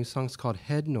one of our new songs called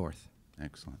Head North.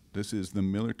 Excellent. This is the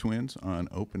Miller Twins on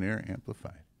Open Air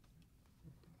Amplified.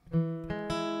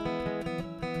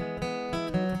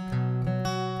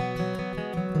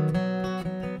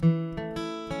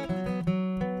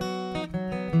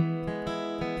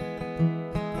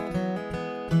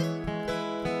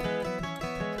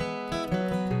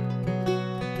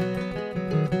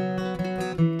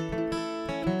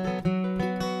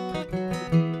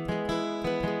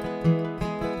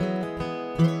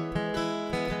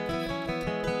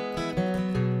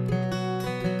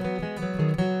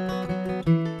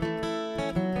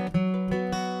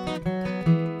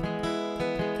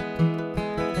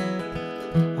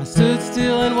 Stood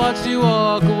still and watched you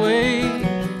walk away.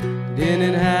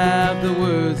 Didn't have the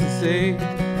words to say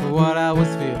for what I was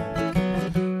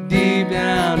feeling deep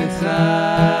down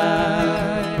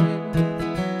inside.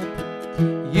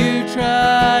 You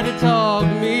tried to talk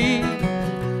to me.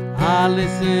 I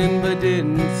listened but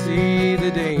didn't see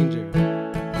the danger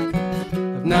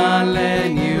of not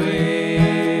letting you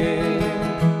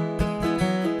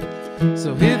in.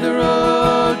 So hit the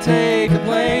road, take a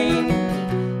plane,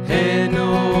 head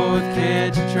north,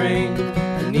 catch a train.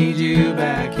 I need you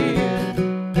back here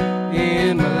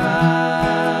in my life.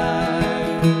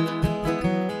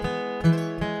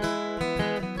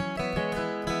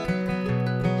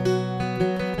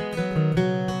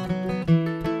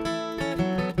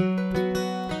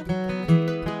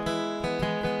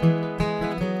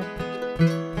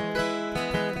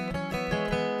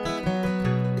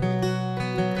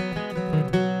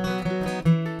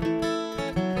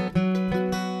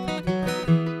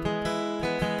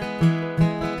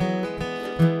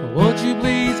 Won't you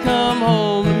please come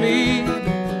home to me?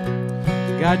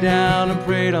 Got down and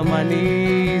prayed on my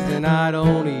knees, and I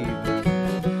don't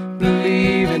even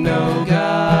believe in no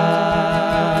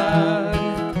God.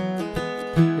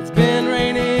 It's been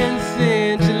raining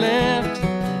since you left.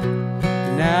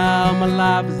 Now my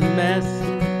life is a mess,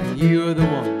 and you're the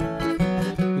one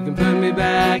who can put me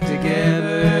back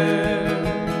together.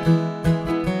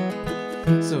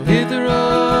 So hit the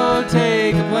road,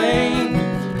 take a plane,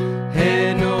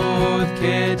 head north,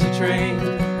 catch a train.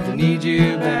 I need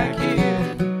you back here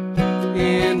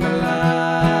in my life.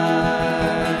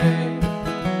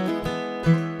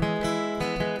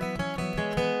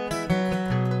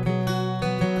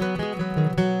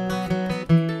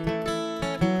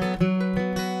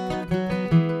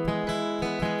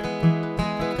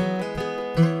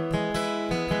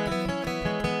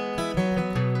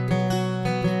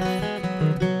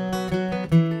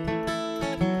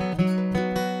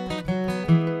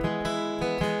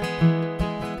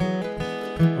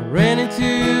 Ran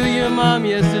into your mom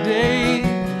yesterday.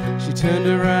 She turned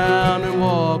around and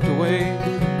walked away. away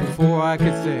before I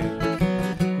could say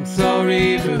I'm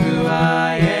sorry for who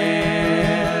I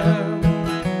am.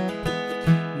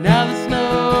 Now the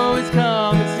snow is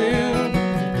coming soon.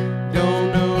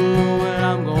 Don't know what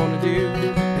I'm gonna do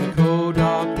in a cold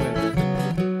dark winter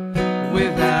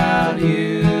without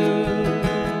you.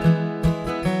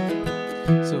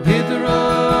 So hit the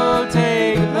road,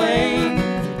 take a plane,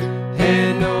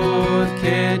 head north,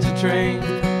 catch a train.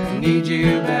 I need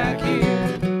you back here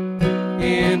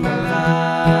in my life.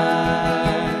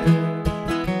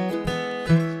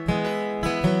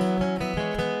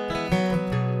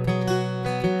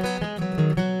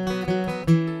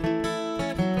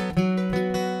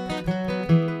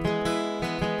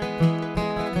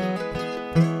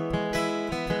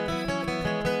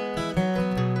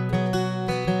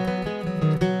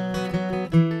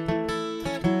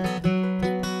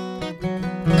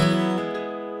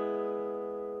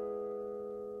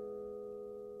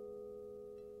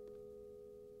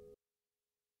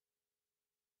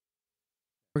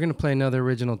 We're going to play another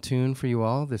original tune for you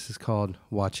all. This is called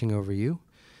Watching Over You.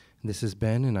 This is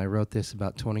Ben, and I wrote this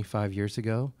about 25 years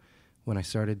ago when I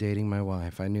started dating my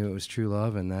wife. I knew it was true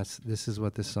love, and this is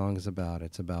what this song is about.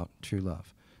 It's about true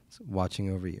love. It's Watching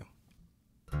Over You.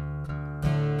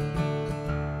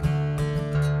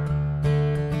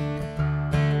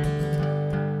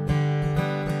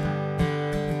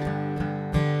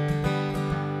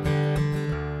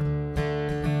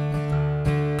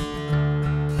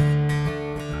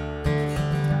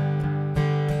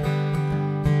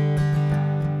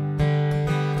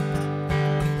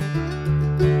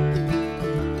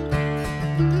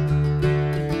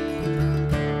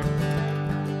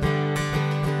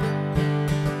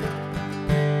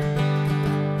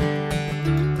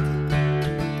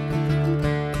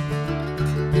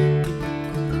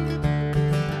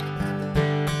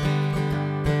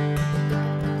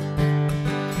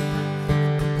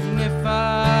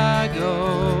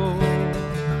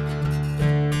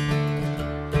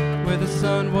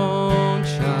 Sun won't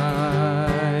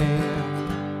shine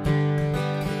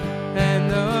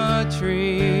and the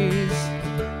trees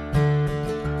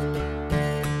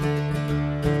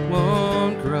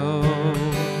won't grow.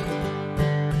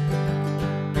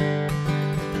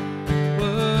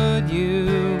 Would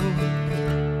you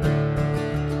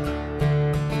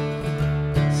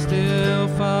still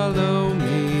follow me?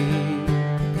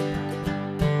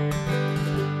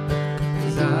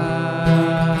 'Cause I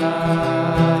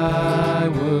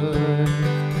would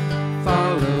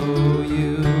follow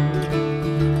you.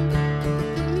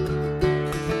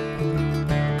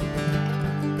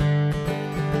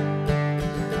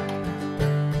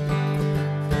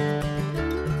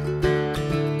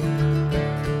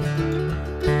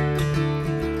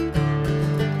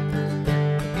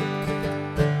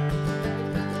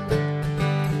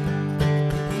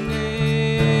 And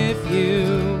if you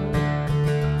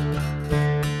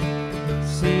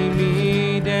see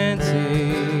me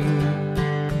dancing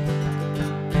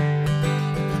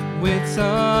with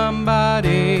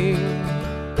somebody,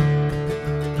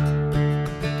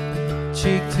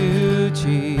 cheek to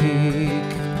cheek,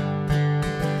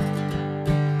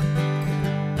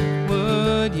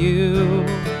 would you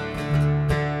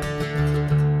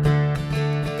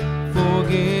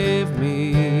forgive me?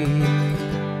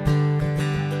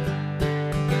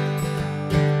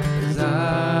 'Cause I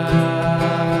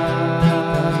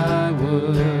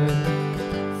would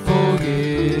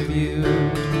forgive you.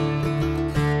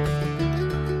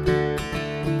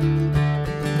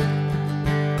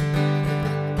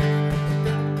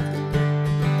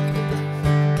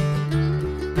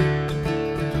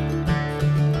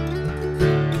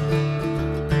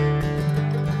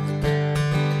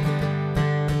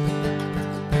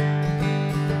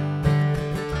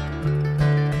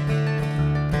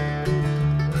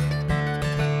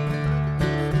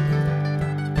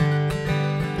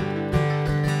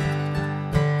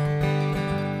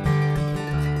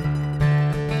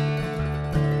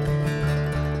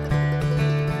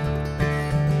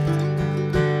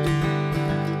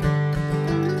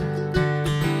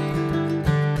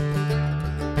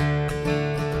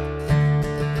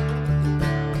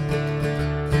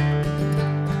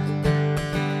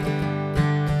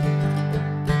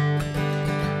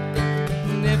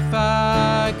 And if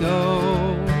I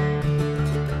go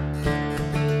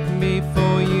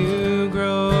before you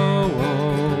grow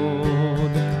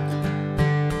old,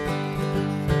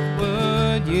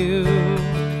 would you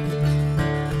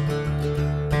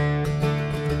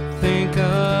think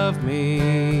of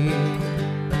me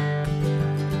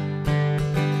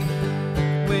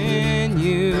when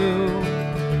you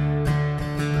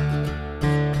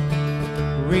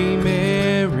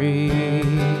remarry?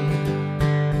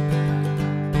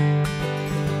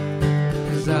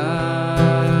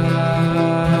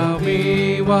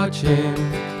 be watching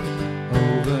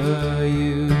over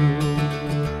you.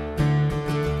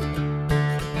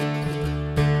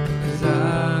 'Cause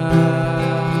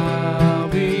I'll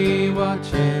be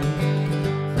watching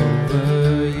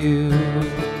over you.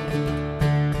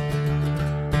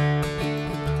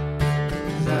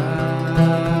 'Cause I'll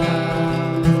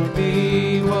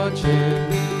be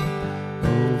watching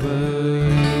over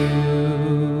you.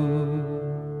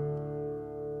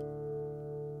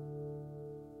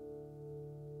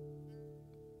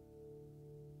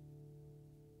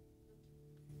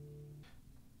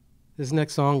 This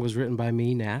next song was written by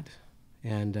me, Nat,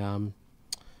 and Ben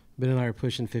and I are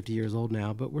pushing 50 years old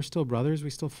now, but we're still brothers.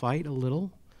 We still fight a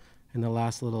little. In the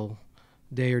last little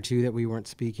day or two that we weren't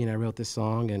speaking, I wrote this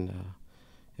song, and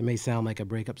it may sound like a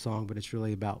breakup song, but it's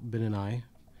really about Ben and I.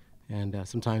 And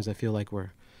sometimes I feel like we're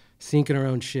sinking our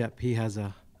own ship. He has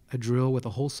a drill with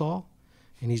a hole saw,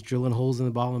 and he's drilling holes in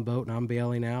the bottom of the boat, and I'm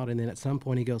bailing out. And then at some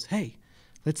point he goes, "Hey,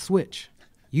 let's switch.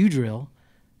 You drill,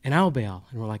 and I'll bail."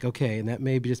 And we're like, okay, and that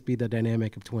may just be the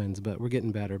dynamic of twins, but we're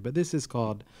getting better. But this is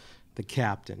called The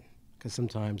Captain, because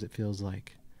sometimes it feels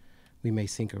like we may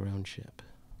sink our own ship.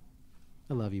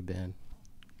 I love you, Ben.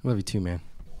 I love you too, man.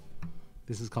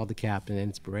 This is called The Captain, and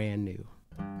it's brand new.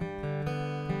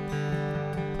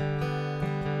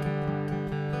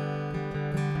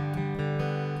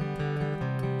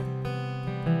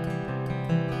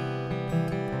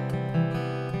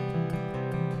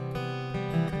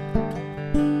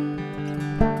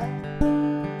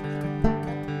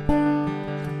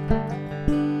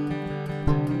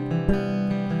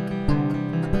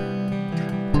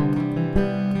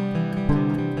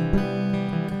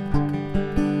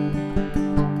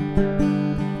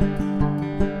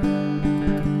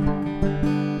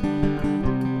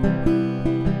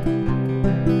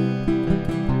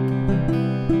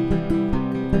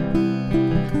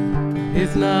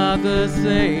 It's not the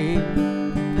same.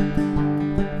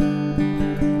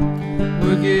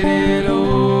 We're getting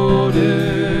older.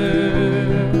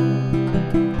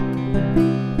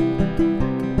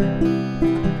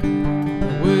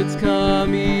 Words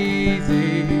come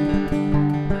easy.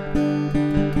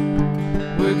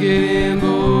 We're getting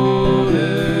bolder.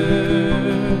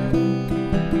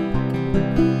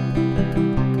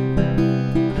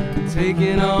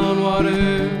 Taking on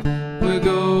water. We're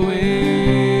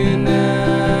going down.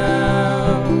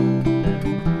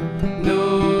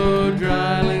 No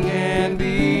dry land can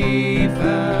be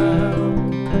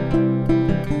found.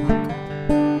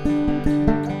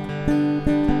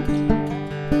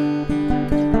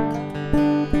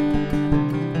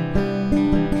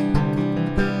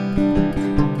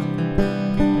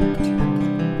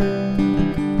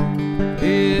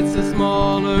 It's a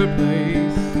smaller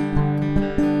place.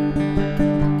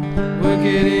 We're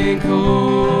getting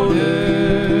colder.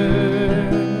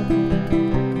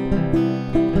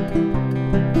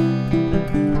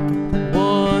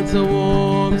 Once a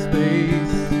warm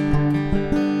space,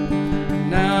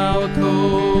 now a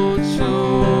cold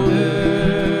shoulder.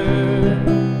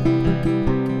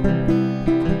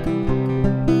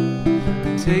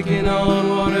 Taking on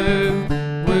water,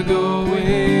 we're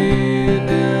going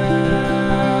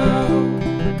down.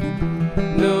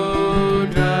 No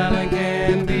dry land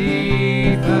can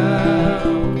be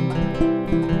found.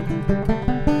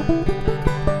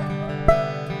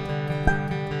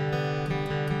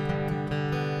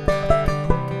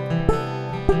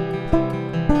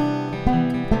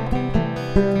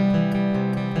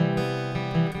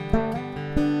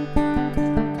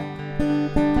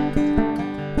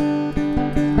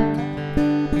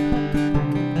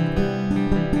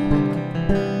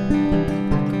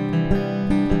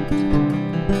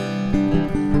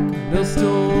 No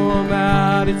storm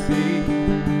out at sea,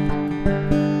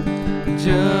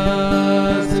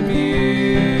 just a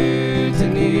mutiny.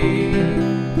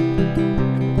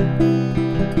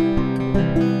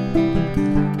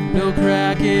 No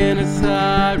crack in the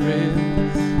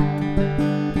sirens,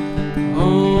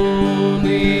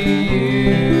 only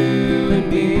you and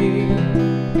me.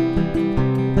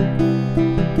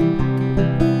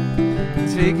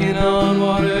 Taking on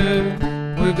water,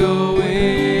 we're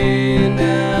going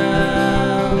down.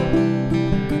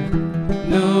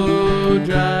 No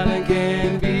dry land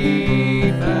can be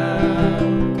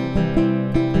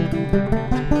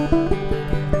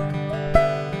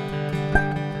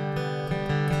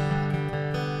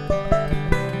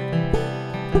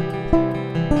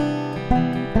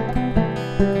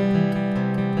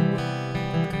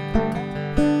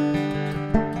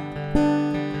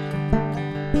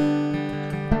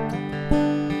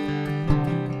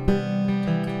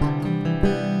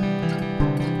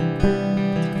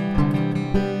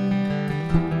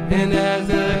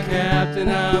left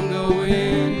and I'm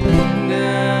going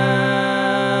down.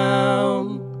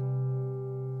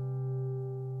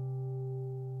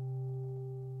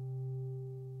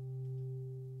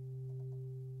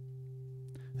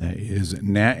 That is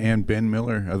Nat and Ben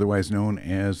Miller, otherwise known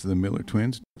as the Miller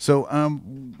Twins. So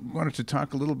wanted to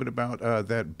talk a little bit about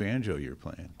that banjo you're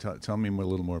playing. Tell me a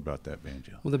little more about that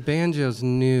banjo. Well, the banjo's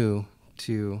new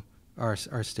to our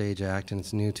stage act, and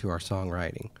it's new to our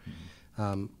songwriting.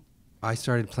 Mm-hmm. I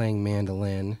started playing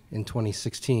mandolin in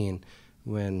 2016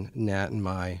 when Nat and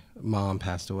my mom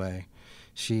passed away.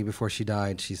 Before she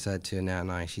died, she said to Nat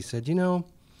and I, she said, you know,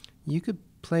 you could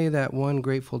play that one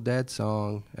Grateful Dead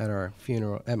song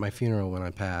at my funeral when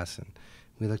I pass. And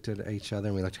we looked at each other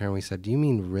and we looked at her and we said, do you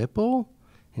mean Ripple?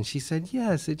 And she said,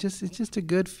 yes, it's just a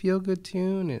good feel-good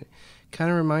tune. It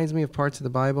kind of reminds me of parts of the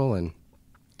Bible. And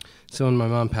so when my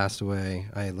mom passed away,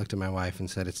 I looked at my wife and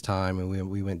said, it's time. And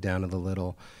we went down to the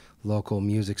little local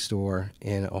music store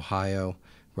in Ohio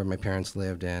where my parents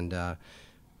lived. And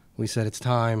we said, it's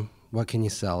time. What can you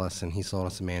sell us? And he sold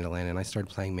us a mandolin. And I started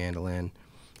playing mandolin.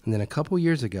 And then a couple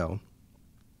years ago,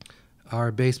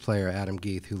 our bass player, Adam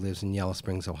Geith, who lives in Yellow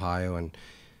Springs, Ohio, and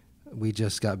we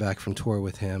just got back from tour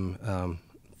with him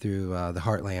through the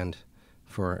Heartland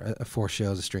for a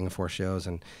string of 4 shows.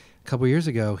 And a couple years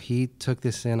ago, he took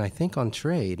this in, I think, on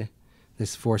trade,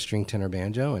 this 4-string tenor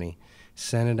banjo, and he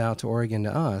sent it out to Oregon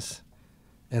to us.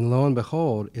 And lo and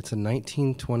behold, it's a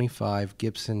 1925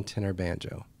 Gibson tenor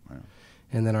banjo. Wow.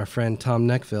 And then our friend Tom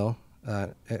Neckville,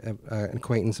 an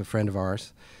acquaintance, a friend of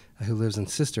ours, who lives in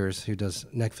Sisters, who does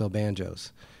Neckville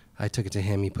banjos. I took it to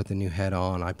him. He put the new head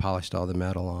on. I polished all the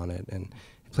metal on it, and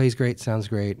it plays great, sounds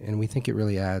great, and we think it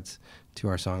really adds to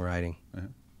our songwriting. Uh-huh.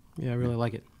 Yeah, I really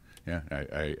like it. Yeah,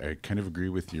 I kind of agree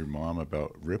with your mom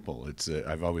about Ripple. It's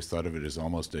I've always thought of it as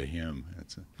almost a hymn.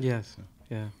 Yes,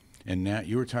 yeah. And Nat,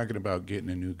 you were talking about getting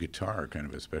a new guitar, kind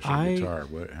of a special guitar.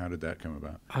 How did that come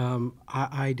about?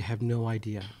 I have no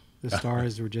idea. The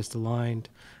stars were just aligned.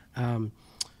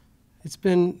 It's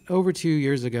been over 2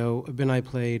 years ago. Ben and I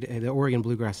played, the Oregon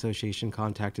Bluegrass Association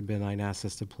contacted Ben and I and asked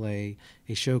us to play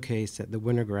a showcase at the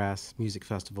Wintergrass Music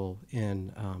Festival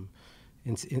in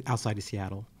outside of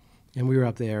Seattle. And we were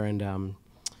up there, and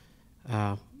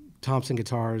Thompson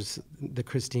Guitars, the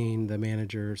Christine, the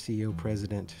manager, CEO,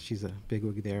 president, she's a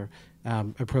bigwig there,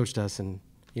 approached us and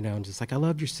just like, I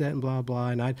loved your set and blah, blah.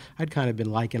 And I'd kind of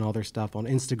been liking all their stuff on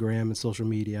Instagram and social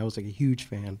media. I was like a huge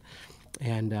fan.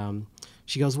 And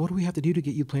she goes, what do we have to do to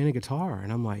get you playing a guitar?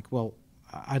 And I'm like, well,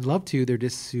 I'd love to. They're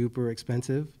just super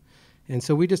expensive. And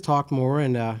so we just talked more,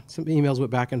 and some emails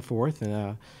went back and forth.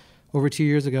 And over 2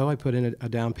 years ago, I put in a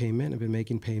down payment. I've been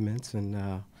making payments. And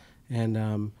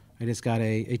I just got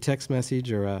a text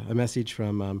message or a message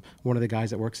from one of the guys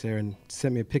that works there and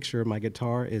sent me a picture of my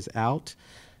guitar is out.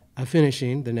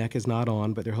 Finishing. The neck is not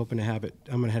on, but they're hoping to have it.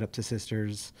 I'm going to head up to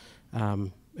Sisters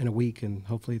in a week, and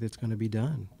hopefully that's going to be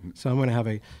done. So I'm going to have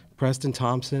a Preston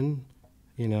Thompson,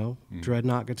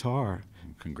 dreadnought guitar.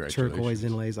 Congratulations. Turquoise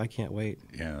inlays. I can't wait.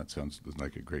 Yeah, that sounds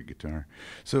like a great guitar.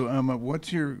 So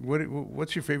what's your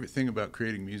favorite thing about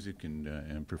creating music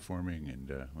and performing,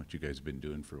 and what you guys have been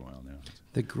doing for a while now?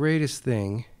 The greatest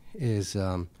thing is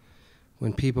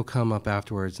when people come up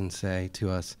afterwards and say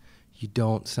to us, you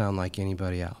don't sound like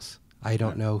anybody else. I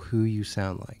don't know who you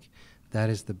sound like.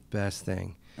 That is the best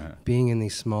thing. Being in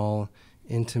these small,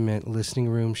 intimate listening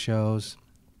room shows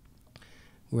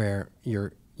where you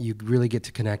really get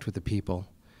to connect with the people.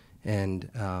 And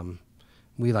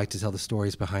we like to tell the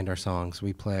stories behind our songs.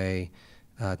 We play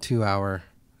a 2-hour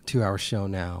show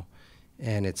now,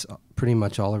 and it's pretty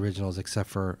much all originals except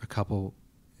for a couple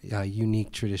unique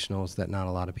traditionals that not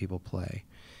a lot of people play.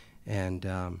 And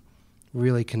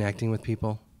really connecting with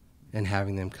people and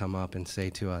having them come up and say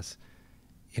to us,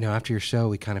 after your show,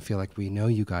 we kind of feel like we know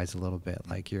you guys a little bit.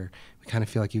 We kind of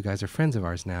feel like you guys are friends of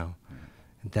ours now.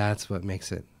 And that's what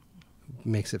makes it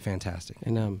fantastic.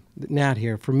 And Nat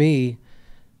here, for me,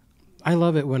 I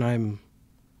love it when I'm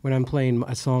playing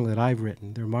a song that I've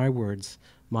written. They're my words,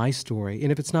 my story.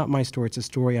 And if it's not my story, it's a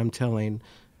story I'm telling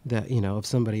that of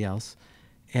somebody else.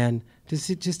 And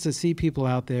just to see people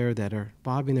out there that are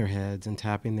bobbing their heads and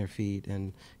tapping their feet,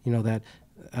 and that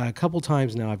a couple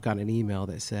times now I've gotten an email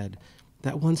that said,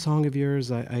 that one song of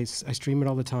yours, I stream it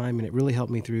all the time, and it really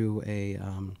helped me through a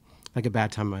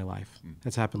bad time in my life.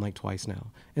 That's happened like twice now.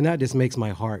 And that just makes my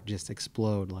heart just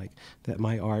explode, like that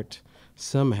my art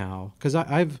somehow, because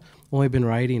I've only been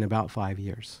writing about 5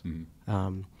 years,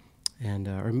 or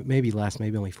maybe less,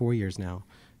 maybe only 4 years now.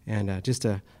 And just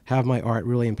to have my art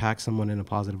really impact someone in a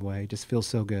positive way just feels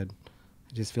so good.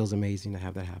 It just feels amazing to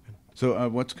have that happen. So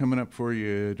what's coming up for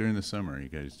you during the summer? Are you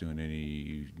guys doing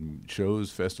any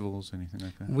shows, festivals, anything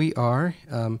like that? We are.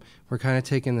 We're kind of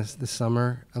taking the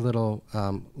summer a little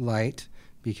light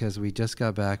because we just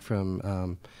got back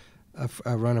from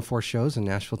a run of 4 shows in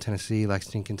Nashville, Tennessee,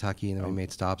 Lexington, Kentucky, and then we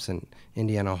made stops in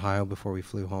Indiana, Ohio before we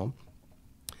flew home.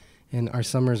 And our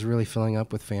summer is really filling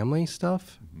up with family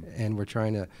stuff, and we're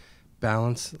trying to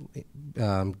balance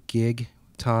gig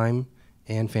time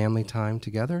and family time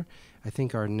together. I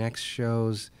think our next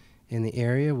shows in the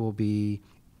area will be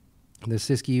the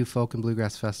Siskiyou Folk and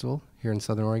Bluegrass Festival here in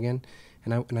Southern Oregon.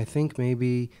 And I think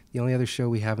maybe the only other show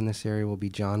we have in this area will be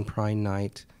John Prine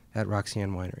Night at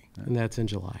Roxanne Winery. And that's in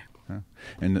July.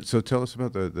 And so tell us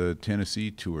about the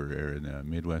Tennessee tour there in the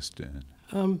Midwest. It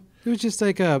was just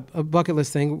like a bucket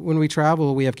list thing. When we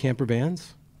travel, we have camper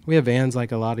vans. We have vans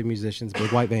like a lot of musicians,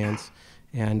 big white vans.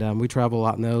 And we travel a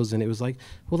lot in those. And it was like,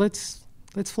 well, let's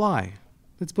fly.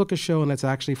 Let's book a show and let's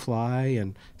actually fly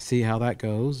and see how that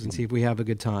goes and see if we have a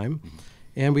good time.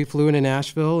 And we flew into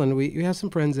Nashville, and we have some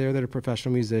friends there that are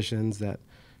professional musicians that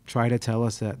try to tell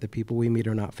us that the people we meet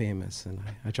are not famous. And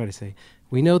I try to say,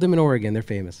 we know them in Oregon, they're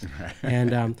famous.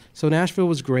 And so Nashville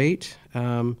was great.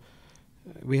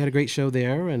 We had a great show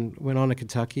there and went on to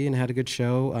Kentucky and had a good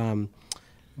show.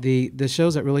 The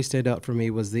shows that really stayed out for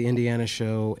me was the Indiana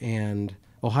show and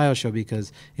Ohio show,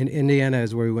 because in Indiana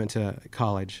is where we went to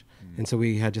college. And so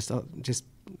we had just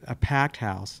a packed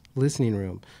house, listening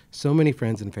room, so many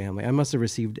friends and family. I must have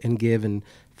received and given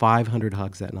 500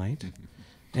 hugs that night.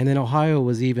 And then Ohio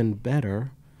was even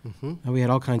better. And we had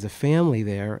all kinds of family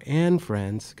there and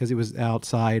friends, because it was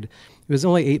outside. It was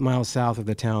only 8 miles south of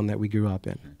the town that we grew up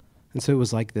in. And so it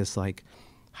was like this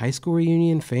high school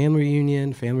reunion, family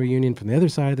reunion from the other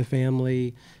side of the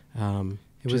family.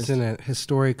 It was in a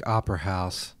historic opera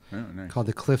house called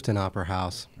the Clifton Opera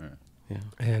House. Yeah.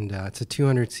 And it's a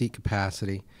 200-seat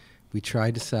capacity. We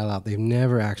tried to sell out. They've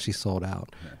never actually sold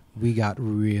out. We got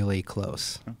really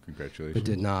close. Oh, congratulations. But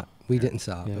did not. We didn't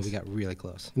sell out, but we got really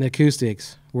close. And the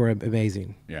acoustics were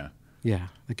amazing. Yeah. Yeah,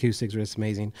 the acoustics were just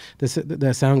amazing.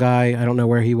 The sound guy, I don't know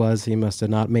where he was. He must have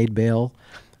not made bail.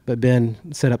 But Ben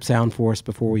set up sound for us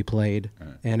before we played.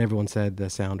 And everyone said the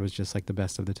sound was just like the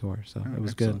best of the tour. So it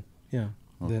was excellent. Good. Yeah.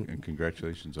 Well, and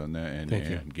congratulations on that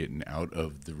and getting out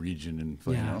of the region and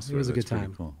playing elsewhere. It was a good pretty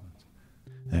time. Cool.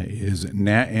 That is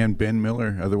Nat and Ben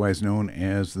Miller, otherwise known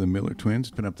as the Miller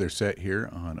Twins, put up their set here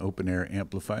on Open Air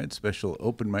Amplified, special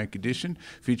open mic edition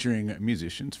featuring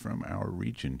musicians from our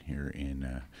region here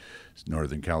in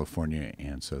Northern California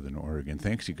and Southern Oregon.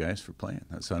 Thanks, you guys, for playing.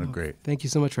 That sounded great. Thank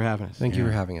you so much for having us. Thank you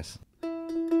for having us.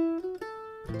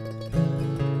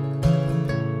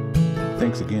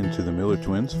 Thanks again to the Miller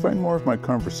Twins. Find more of my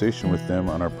conversation with them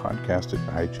on our podcast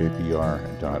at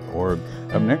ijpr.org.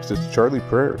 Up next is Charlie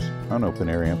Prayers on Open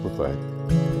Air Amplified.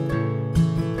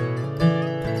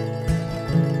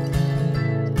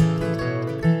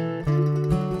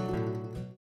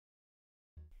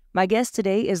 My guest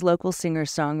today is local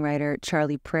singer-songwriter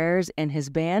Charlie Prayers and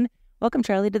his band. Welcome,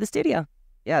 Charlie, to the studio.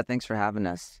 Yeah, thanks for having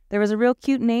us. There was a real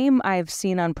cute name I've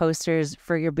seen on posters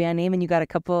for your band name, and you got a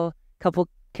couple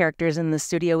characters in the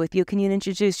studio with you. Can you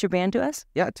introduce your band to us?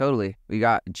 Yeah, totally. We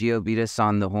got Gio Beatus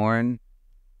on the horn,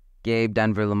 Gabe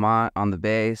Denver Lamont on the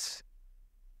bass,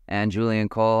 and Julian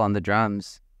Cole on the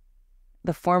drums.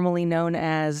 The formerly known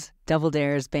as Double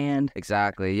Dares Band.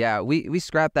 Exactly. Yeah, we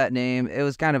scrapped that name. It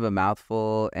was kind of a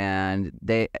mouthful, and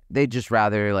they just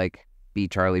rather be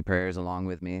Charlie Prayers along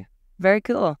with me. Very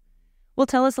cool. Well,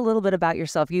 tell us a little bit about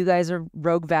yourself. You guys are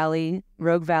Rogue Valley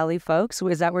folks.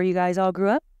 Is that where you guys all grew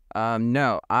up?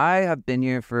 No, I have been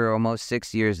here for almost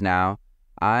 6 years now.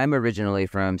 I'm originally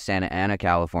from Santa Ana,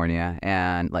 California,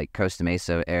 and Costa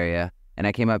Mesa area. And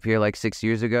I came up here 6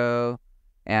 years ago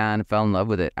and fell in love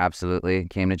with it. Absolutely.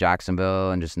 Came to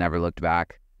Jacksonville and just never looked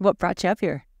back. What brought you up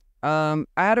here? I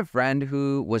had a friend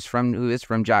who is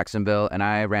from Jacksonville, and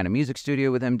I ran a music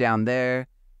studio with him down there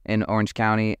in Orange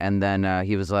County. And then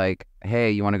he was like, hey,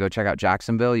 you want to go check out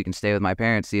Jacksonville? You can stay with my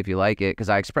parents, see if you like it. Because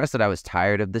I expressed that I was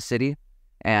tired of the city.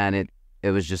 And it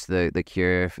was just the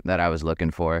cure that I was looking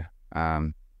for.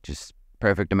 Just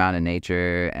perfect amount of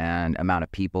nature and amount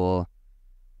of people.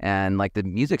 And the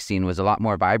music scene was a lot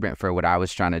more vibrant for what I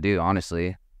was trying to do,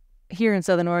 honestly. Here in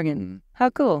Southern Oregon.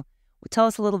 How cool. Tell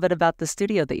us a little bit about the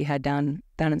studio that you had down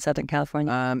in Southern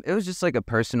California. It was just a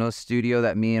personal studio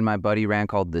that me and my buddy ran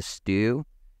called The Stew.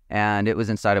 And it was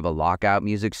inside of a lockout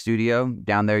music studio.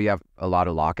 Down there you have a lot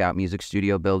of lockout music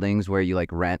studio buildings where you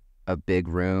rent a big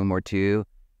room or two,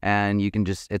 and you can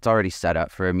it's already set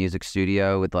up for a music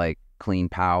studio with clean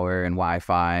power and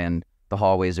Wi-Fi and the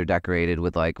hallways are decorated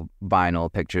with like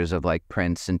vinyl pictures of like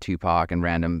Prince and Tupac and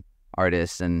random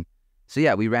artists. And so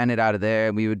yeah, we ran it out of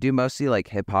there. We would do mostly like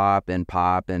hip hop and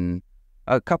pop and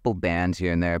a couple bands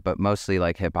here and there, but mostly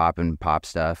like hip hop and pop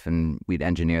stuff. And we'd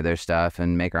engineer their stuff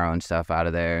and make our own stuff out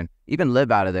of there, and even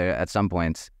live out of there at some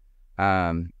points.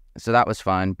 So that was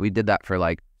fun. We did that for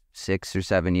like 6 or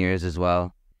 7 years as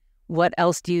well. What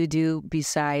else do you do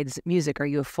besides music? Are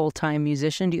you a full-time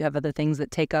musician? Do you have other things that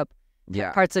take up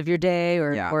parts of your day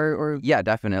or? Yeah,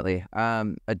 definitely.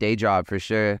 A day job for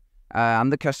sure. I'm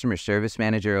the customer service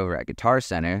manager over at Guitar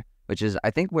Center, which is,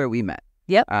 I think, where we met.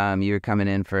 Yep. You were coming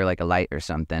in for like a light or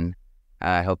something.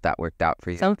 I hope that worked out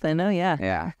for you. Something, oh yeah.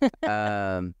 Yeah.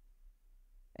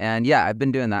 And yeah, I've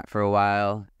been doing that for a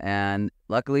while. And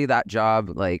luckily that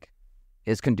job like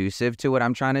is conducive to what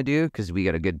I'm trying to do because we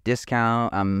get a good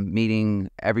discount. I'm meeting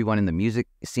everyone in the music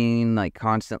scene like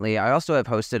constantly. I also have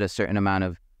hosted a certain amount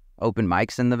of open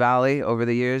mics in the Valley over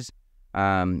the years.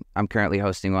 I'm currently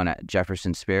hosting one at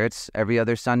Jefferson Spirits every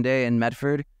other Sunday in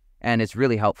Medford. And it's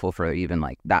really helpful for even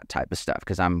like that type of stuff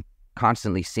because I'm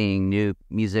constantly seeing new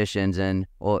musicians and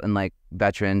like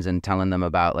veterans and telling them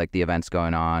about like the events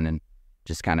going on and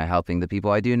just kind of helping the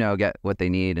people I do know get what they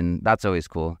need. And that's always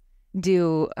cool.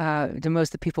 Do most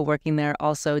of the people working there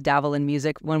also dabble in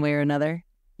music one way or another?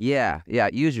 Yeah,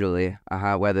 usually.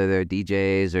 Whether they're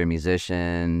DJs or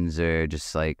musicians or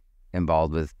just like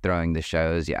involved with throwing the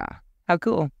shows, yeah. How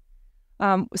cool.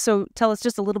 So tell us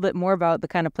just a little bit more about the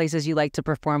kind of places you like to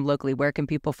perform locally. Where can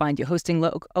people find you? Hosting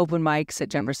open mics at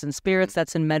Jefferson Spirits,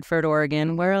 that's in Medford,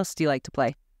 Oregon. Where else do you like to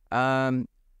play?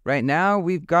 Right now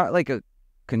we've got like a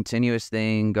continuous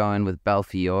thing going with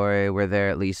Belfiore. We're there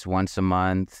at least once a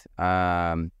month.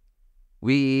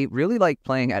 We really like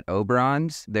playing at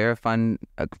Oberon's. They're a fun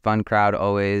crowd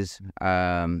always.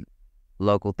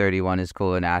 Local 31 is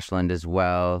cool in Ashland as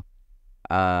well.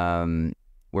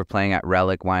 We're playing at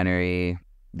Relic Winery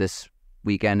this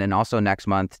weekend and also next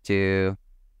month too.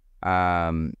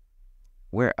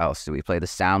 Where else do we play? The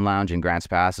Sound Lounge in Grants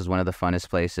Pass is one of the funnest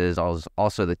places.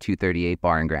 Also the 238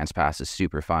 bar in Grants Pass is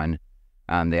super fun.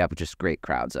 They have just great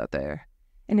crowds out there.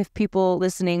 And if people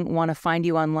listening want to find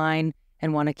you online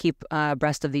and want to keep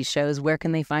abreast of these shows, where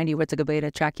can they find you? What's a good way to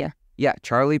track you? Yeah,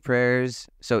 Charlie Prayers.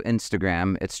 So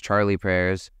Instagram, it's Charlie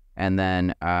Prayers. And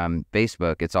then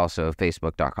Facebook, it's also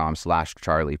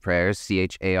facebook.com/Charlie Prayers,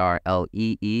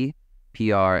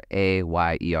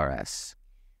 CharliePrayers.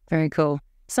 Very cool.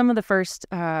 Some of the first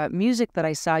music that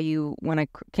I saw you when I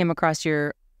came across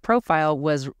your profile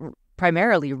was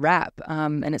primarily rap.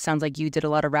 And it sounds like you did a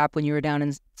lot of rap when you were down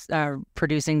in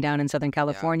producing down in Southern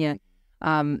California.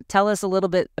 Yeah. Tell us a little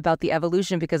bit about the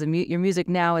evolution because of your music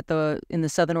now in the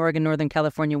Southern Oregon, Northern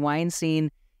California wine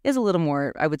scene is a little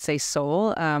more, I would say,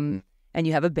 soul, and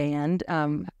you have a band.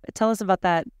 Tell us about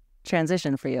that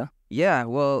transition for you. Yeah,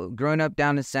 well, growing up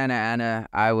down in Santa Ana,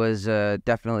 I was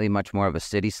definitely much more of a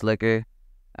city slicker.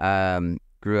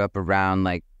 Grew up around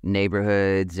like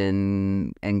neighborhoods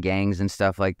and gangs and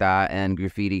stuff like that and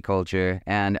graffiti culture.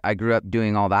 And I grew up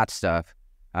doing all that stuff.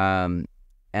 And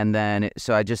then,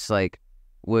 so I just like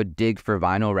would dig for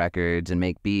vinyl records and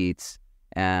make beats.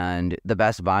 And the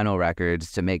best vinyl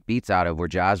records to make beats out of were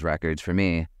jazz records for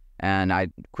me. And I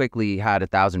quickly had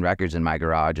 1,000 records in my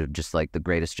garage of just like the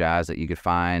greatest jazz that you could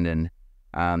find. And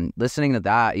listening to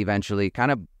that eventually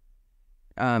kind of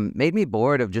made me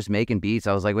bored of just making beats.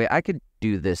 I was like, wait, I could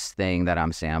do this thing that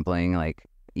I'm sampling.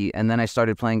 And then I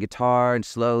started playing guitar and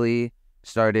slowly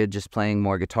started just playing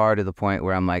more guitar to the point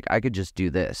where I'm like, I could just do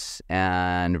this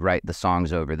and write the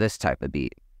songs over this type of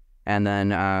beat. And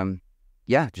then,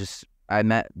 I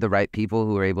met the right people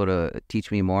who were able to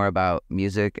teach me more about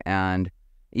music. And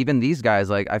even these guys,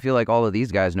 like, I feel like all of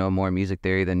these guys know more music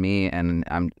theory than me. And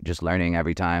I'm just learning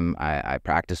every time I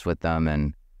practice with them.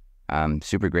 And I'm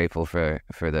super grateful for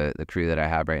the crew that I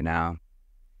have right now.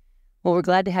 Well, we're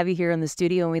glad to have you here in the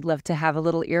studio, and we'd love to have a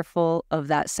little earful of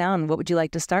that sound. What would you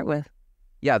like to start with?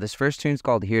 Yeah, this first tune's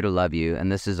called Here to Love You,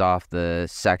 and this is off the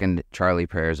second Charlie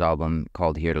Prayers album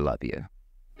called Here to Love You.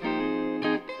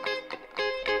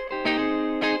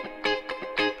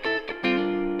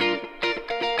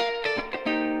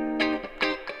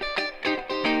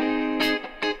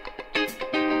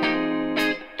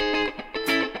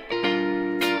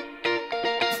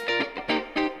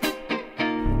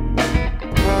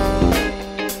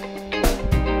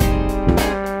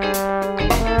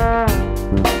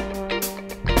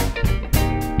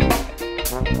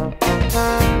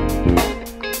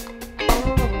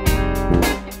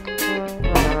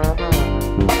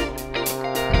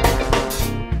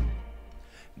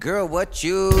 Girl, what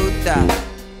you thought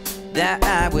that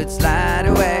I would slide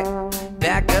away?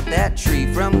 back up that tree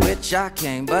from which I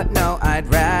came. But no, I'd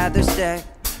rather stay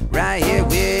right here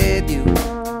with you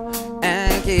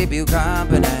and keep you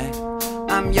company.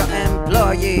 I'm your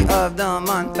employee of the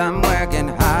month, I'm working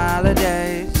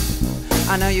holidays.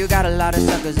 I know you got a lot of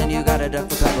suckers and you got a duck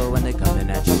for cover when they coming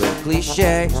at you with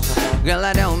cliches. Girl,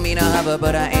 I don't mean a hover,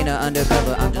 but I ain't a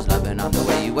undercover. I'm just loving on the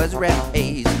way you was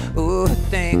raised. Ooh,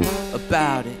 think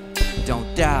about it,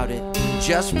 don't doubt it,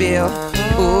 just feel.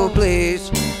 Ooh,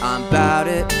 please, I'm about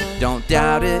it, don't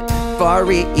doubt it, for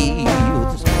real.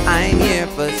 I'm here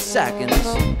for seconds,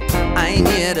 I'm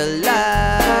here to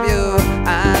love you.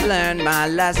 I've learned my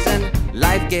lesson,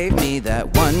 life gave me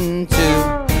that 1, 2.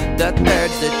 The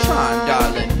third's the charm,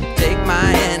 darling, take my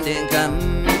hand and come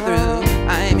through.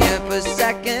 I'm here for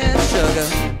second, sugar,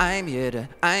 I'm here to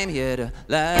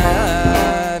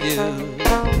love you.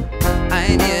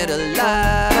 I'm here to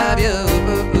love you.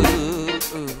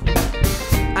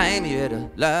 I'm here to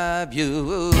love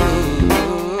you.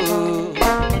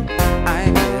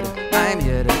 I'm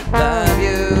here to love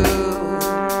you.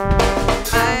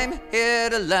 I'm here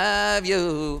to love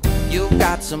you. You've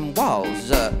got some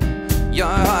walls up, your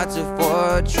heart's a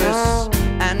fortress,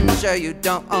 and sure you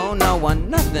don't owe no one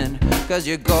nothing, 'cause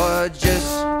you're gorgeous.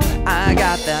 I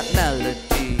got that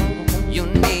melody you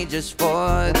need just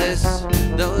for this.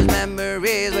 Those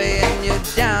memories weighing you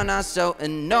down are so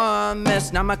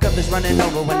enormous. Now my cup is running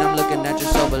over when I'm looking at your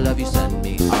sober love. You send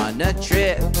me on a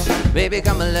trip, baby,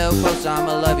 come a little closer.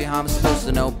 I'ma love you how I'm supposed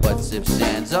to know buts, ifs,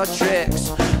 ands, or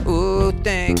tricks. Ooh,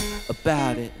 think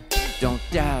about it, don't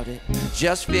doubt it,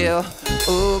 just feel.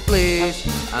 Ooh, please,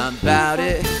 I'm about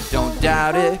it, don't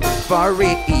doubt it, for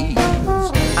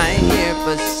reals. I'm here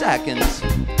for seconds,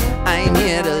 I'm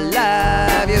here to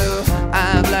love you.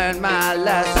 I've learned my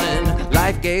lesson,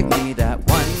 life gave me that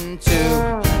 1,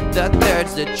 2. The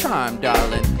third's the charm,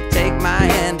 darling, take my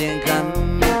hand and come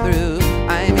through.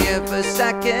 I'm here for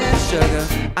second, sugar,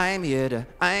 I'm here to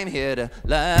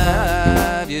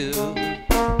love you.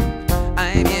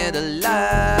 I'm here to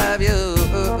love you.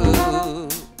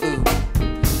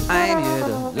 I'm here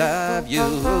to love you.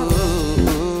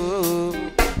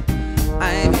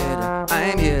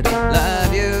 I'm here to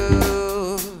love you.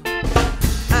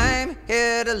 I'm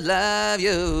here to love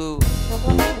you.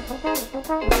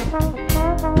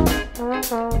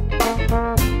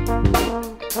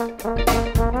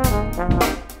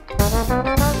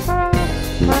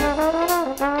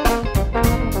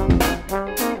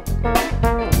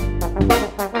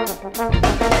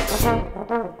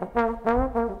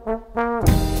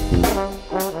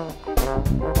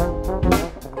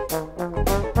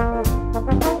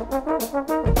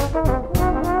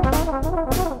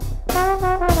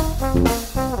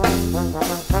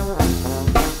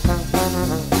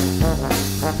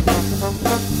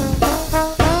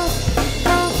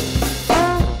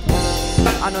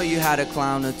 Had a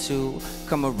clown or two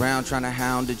come around trying to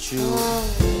hound at you,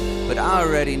 but I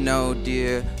already know,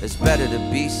 dear, it's better to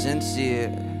be sincere.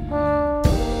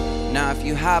 Now if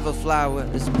you have a flower,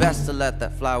 it's best to let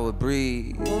that flower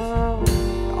breathe.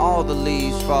 All the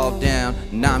leaves fall down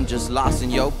and I'm just lost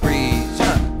in your breeze.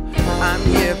 I'm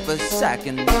here for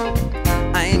seconds,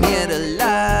 I'm here to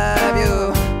love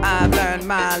you. I've learned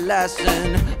my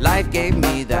lesson, life gave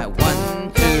me that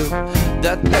 1, 2.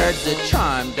 The third's the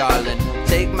charm, darling,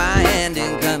 take my hand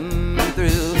and come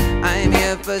through. I'm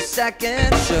here for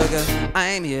second, sugar,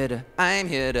 I'm here to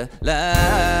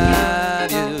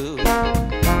love you.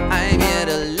 I'm here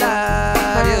to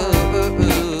love you.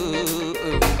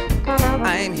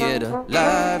 I'm here to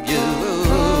love you.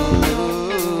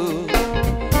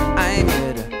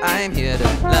 I'm here to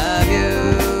love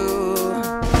you.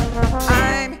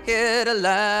 I'm here to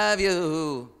love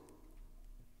you.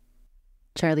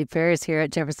 Charlie Paris here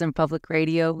at Jefferson Public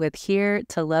Radio with Here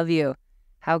to Love You.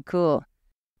 How cool.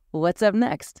 What's up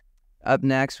next? Up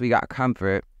next, we got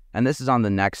Comfort, and this is on the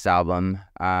next album,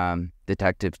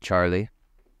 Detective Charlie.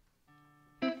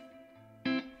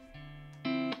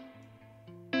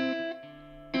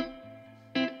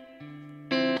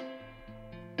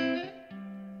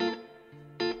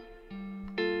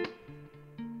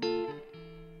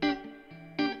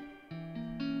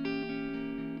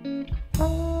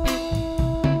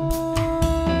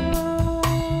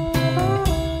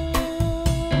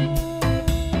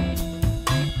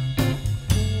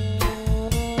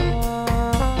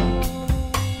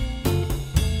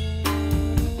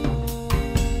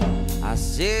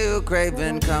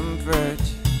 Craving comfort,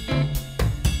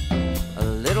 a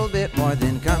little bit more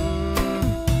than company.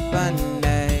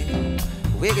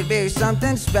 We could be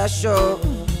something special.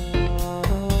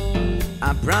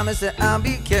 I promise that I'll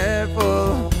be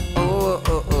careful. Oh,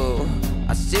 oh, oh.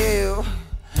 I see you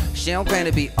She don't claim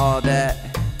to be all that,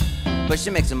 but she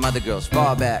makes some other girls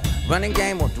fall back. Running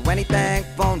game, won't do anything,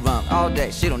 phone rung all day.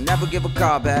 She don't never give a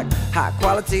call back. High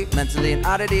quality, mentally an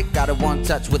oddity. Got a one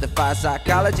touch with a fire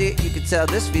psychology. You can tell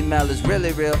this female is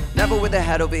really real. Never with her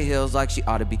head over heels like she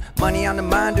ought to be. Money on the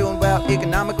mind, doing well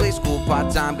economically. School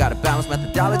part-time, got a balanced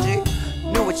methodology.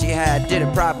 Knew what she had, did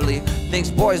it properly. Thinks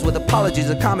boys with apologies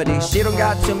are comedy. She don't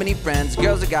got too many friends,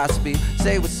 girls are gossipy.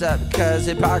 Say what's up, cause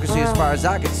hypocrisy as far as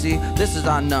I can see. This is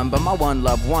our number, my one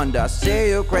love wonder. I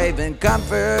see you craving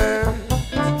comfort,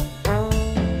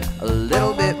 a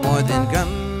little bit more than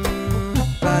company.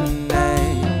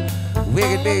 We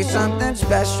could be something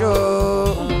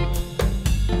special.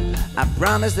 I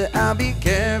promise that I'll be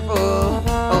careful.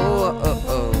 Oh, oh,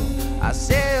 oh. I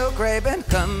see you craving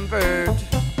comfort,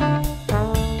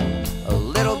 a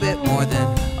little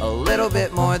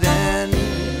bit more than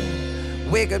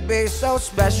we could be so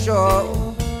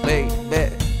special,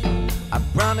 baby. I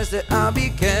promise that I'll be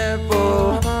careful.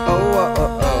 Oh, oh,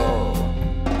 oh,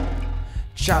 oh.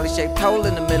 Charlie-shaped hole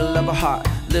in the middle of a heart.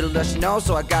 Little does she know,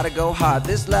 so I gotta go hard.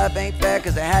 This love ain't fair,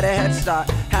 cause I had a head start.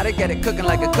 How to get it cooking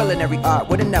like a culinary art.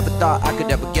 Would've never thought I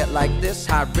could ever get like this.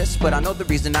 High risk, but I know the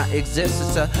reason I exist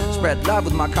is to spread love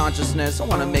with my consciousness. I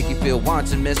wanna make you feel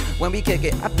wanted and missed. When we kick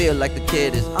it, I feel like the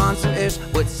kid is on some ish.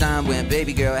 What time when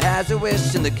baby girl has a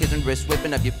wish? In the kitchen wrist,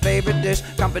 whipping up your favorite dish.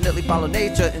 Confidently follow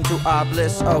nature into our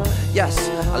bliss. Oh, yes,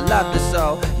 I love this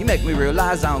so. You make me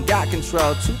realize I don't got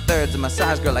control. 2/3 of my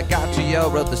size, girl, I got you, yo.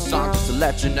 Wrote the song just to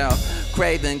let you know.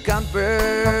 Craving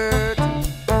comfort,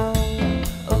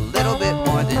 a little bit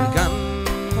more than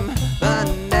company.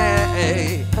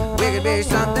 We could be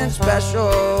something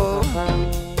special.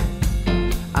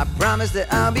 I promise that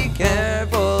I'll be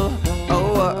careful.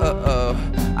 Oh, oh, oh, oh.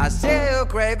 I still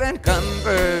craving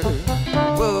comfort.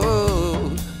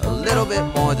 Whoa, a little bit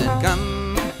more than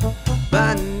company.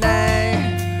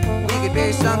 We could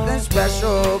be something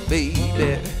special,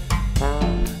 baby.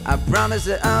 I promise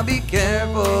that I'll be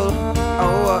careful.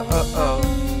 Oh, oh, oh, oh.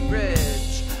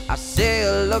 Bridge, I see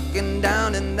you looking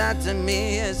down, and that to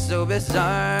me is so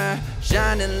bizarre.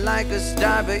 Shining like a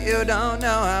star, but you don't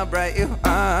know how bright you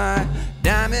are.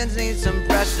 Diamonds need some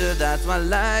pressure, that's why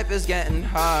life is getting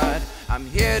hard. I'm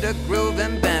here to groove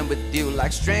and bend with you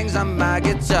like strings on my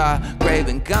guitar.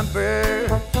 Craving comfort,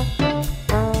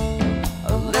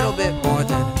 a little bit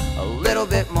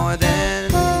more than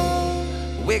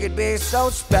we could be so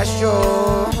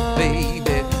special,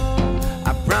 baby.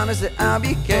 I promise that I'll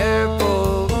be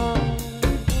careful.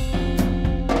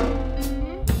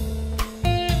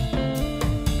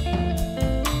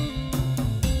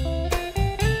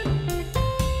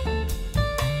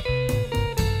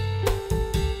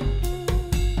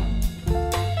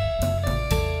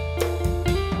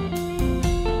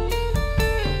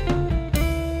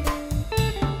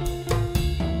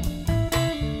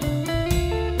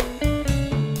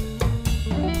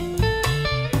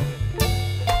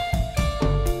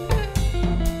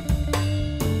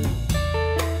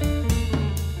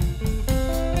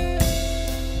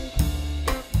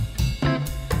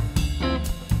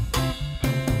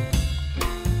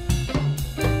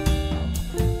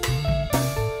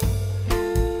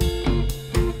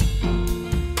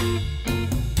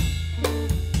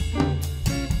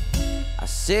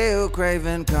 Still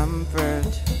craving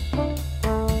comfort,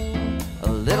 a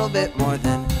little bit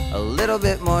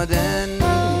more than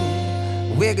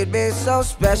we could be so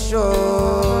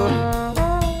special.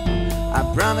 I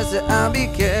promise that I'll be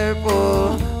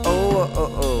careful. Oh, oh,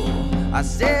 oh, oh. I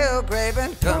still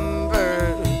craving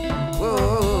comfort.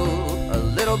 Whoa, a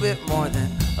little bit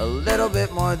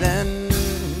more than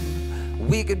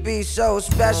we could be so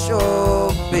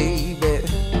special, baby.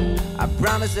 I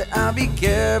promise that I'll be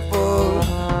careful.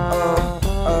 Oh,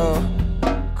 oh,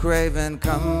 craving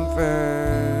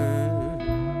comfort.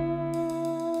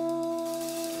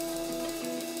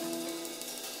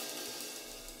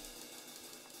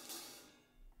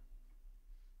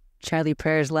 Charlie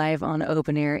Prayers live on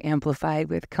Open Air Amplified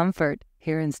with Comfort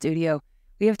here in studio.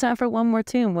 We have time for one more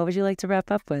tune. What would you like to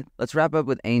wrap up with? Let's wrap up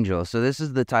with Angel. So this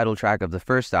is the title track of the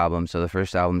first album. So the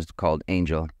first album is called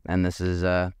Angel. And this is,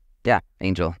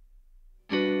 Angel.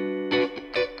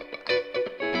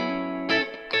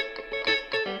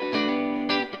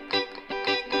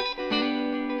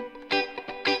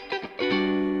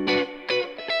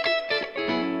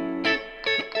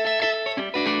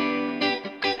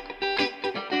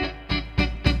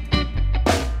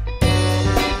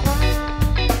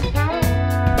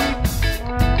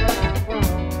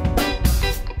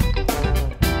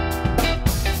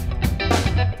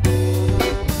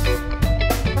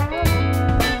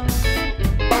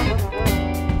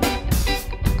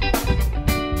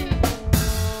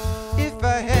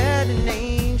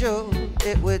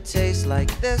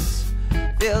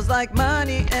 Feels like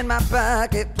money in my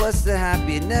pocket plus the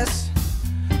happiness.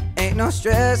 Ain't no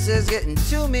stress is getting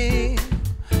to me.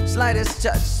 Slightest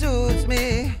touch soothes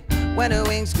me. When her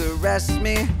wings caress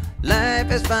me,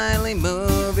 life is finally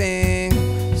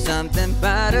moving. Something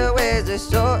about her ways is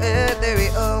so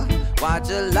ethereal. Watch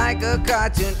her like a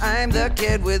cartoon, I'm the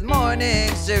kid with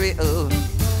morning cereal.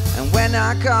 And when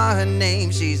I call her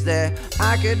name, she's there.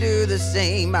 I could do the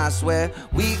same, I swear.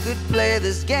 We could play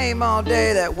this game all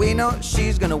day that we know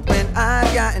she's gonna win.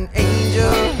 I've got an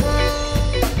angel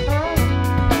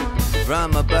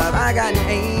from above. I got an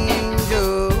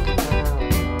angel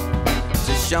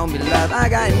to show me love. I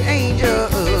got an angel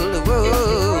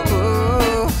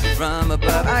from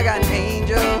above. I got an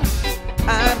angel.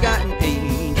 I've got an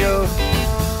angel.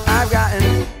 I've got an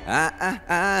angel.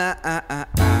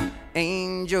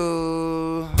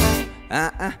 Angel.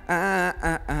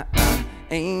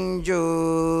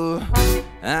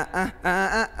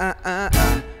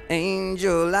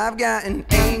 Angel. I've got an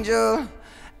angel.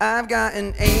 I've got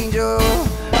an angel.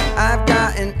 I've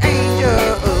got an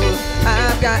angel.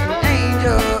 I've got an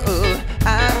angel.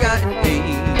 I've got an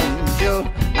angel.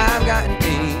 I've got an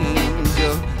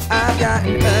angel. I've got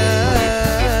an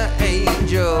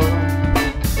angel.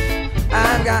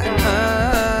 I've got an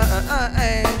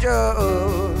angel.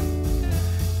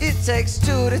 It takes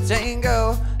two to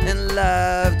tango and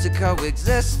love to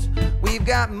coexist. We've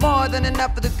got more than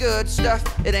enough of the good stuff.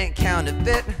 It ain't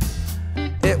counterfeit.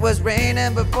 It was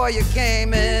raining before you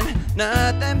came in.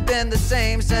 Nothing been the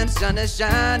same since. Sun is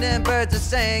shining, birds are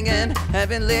singing.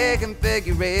 Heavenly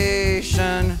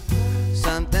configuration.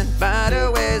 Something about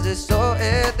her ways is so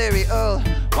ethereal.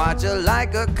 Watch her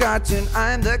like a cartoon,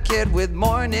 I'm the kid with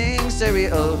morning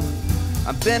cereal.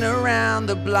 I've been around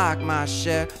the block my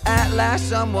share. At last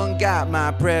someone got my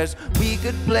prayers. We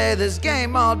could play this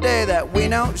game all day that we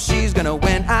know she's gonna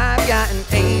win. I've got an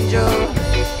angel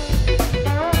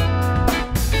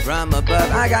from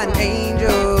above. I got an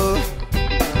angel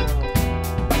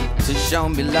to show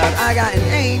me love. I got an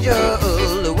angel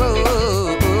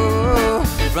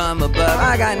from above.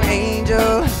 I got an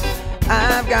angel.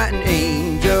 I've got an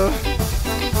angel.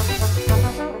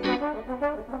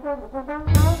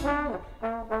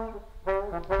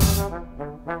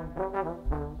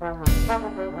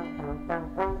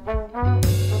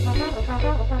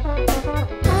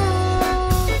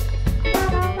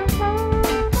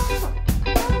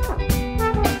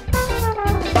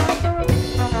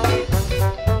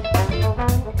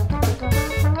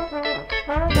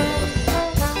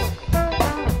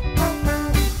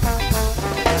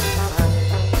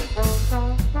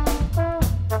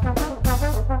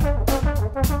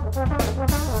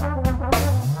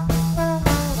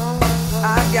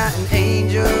 I've got an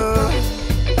angel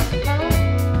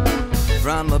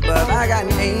from above. I got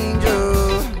an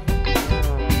angel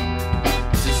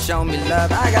to show me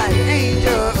love. I got an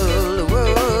angel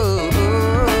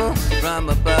from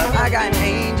above. I got an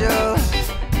angel.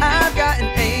 I've got an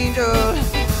angel.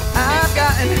 I've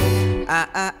got an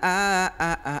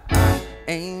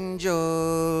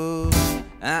angel.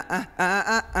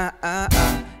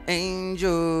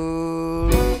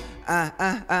 Angel.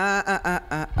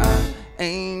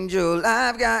 Angel.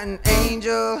 I've got an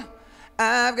angel.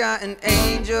 I've got an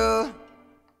angel.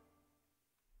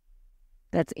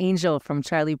 That's Angel from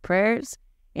Charlie Prayers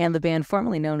and the band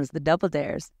formerly known as the Double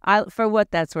Dares. For what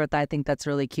that's worth, I think that's a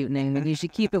really cute name, and you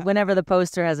should keep it whenever the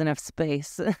poster has enough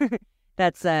space.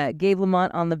 That's Gabe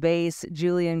Lamont on the bass,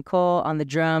 Julian Cole on the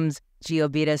drums, Gio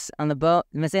Beatus on the bone.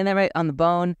 Am I saying that right? On the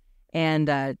bone, and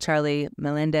Charlie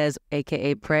Melendez,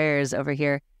 aka Prayers, over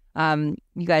here. You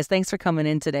guys, thanks for coming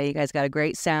in today. You guys got a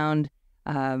great sound.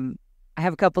 I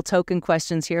have a couple token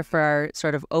questions here for our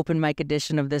sort of open mic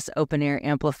edition of this open air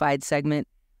amplified segment.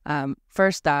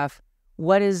 First off,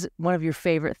 what is one of your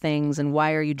favorite things, and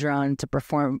why are you drawn to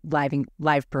perform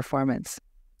live performance?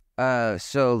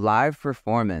 So live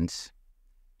performance,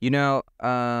 you know,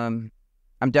 I'm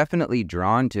definitely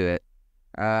drawn to it,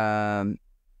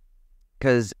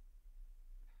 because,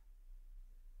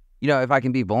 you know, if I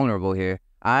can be vulnerable here,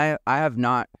 I've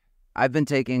been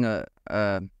taking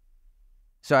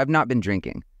so I've not been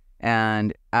drinking,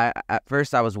 and at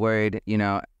first I was worried, you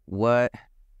know,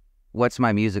 what's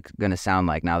my music gonna sound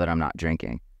like now that I'm not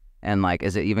drinking, and like,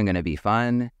 is it even gonna be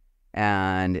fun?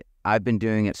 And I've been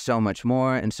doing it so much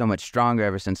more and so much stronger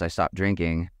ever since I stopped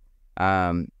drinking,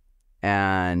 and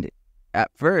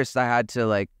at first I had to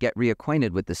like get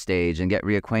reacquainted with the stage and get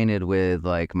reacquainted with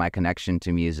like my connection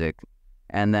to music,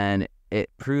 and then it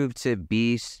proved to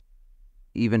be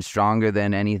even stronger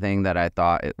than anything that I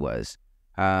thought it was.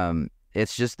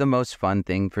 It's just the most fun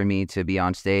thing for me to be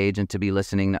on stage and to be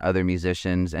listening to other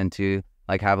musicians and to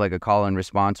like have like a call and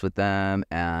response with them,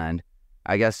 and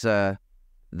I guess the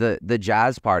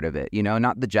jazz part of it, you know,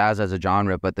 not the jazz as a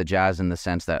genre, but the jazz in the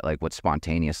sense that like what's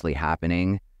spontaneously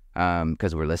happening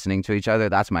because we're listening to each other.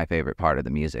 That's my favorite part of the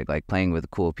music, like playing with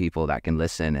cool people that can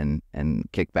listen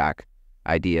and kick back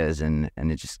ideas and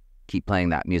just keep playing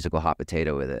that musical hot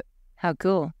potato with it. How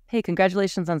cool. Hey,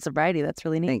 congratulations on sobriety. That's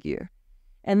really neat. Thank you.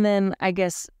 And then I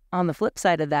guess on the flip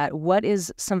side of that, what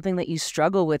is something that you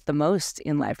struggle with the most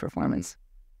in live performance?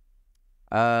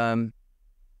 Bad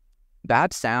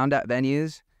sound at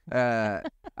venues. I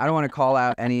don't want to call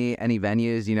out any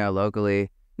venues, you know, locally.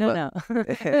 No.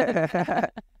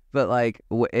 But like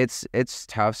it's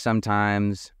tough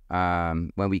sometimes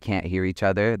when we can't hear each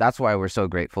other. That's why we're so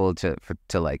grateful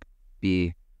to like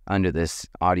be under this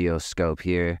audio scope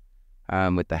here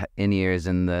with the in-ears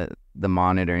and the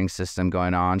monitoring system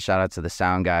going on. Shout out to the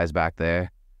sound guys back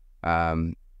there.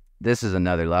 This is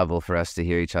another level for us to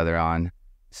hear each other on.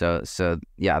 So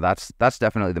yeah, that's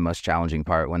definitely the most challenging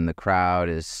part, when the crowd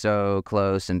is so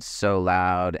close and so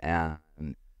loud and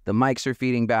the mics are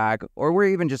feeding back, or we're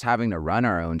even just having to run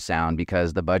our own sound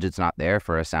because the budget's not there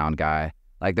for a sound guy.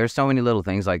 Like there's so many little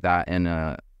things like that in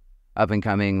a up and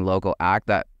coming local act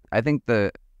that I think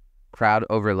the crowd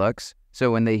overlooks.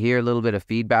 So when they hear a little bit of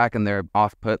feedback and they're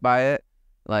off put by it,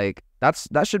 like that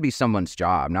should be someone's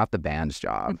job, not the band's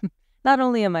job. Not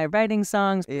only am I writing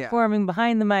songs, performing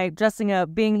behind the mic, dressing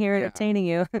up, being here, entertaining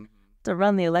you, to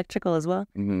run the electrical as well.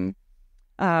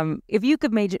 Mm-hmm. If you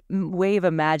could wave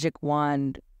a magic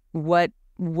wand, what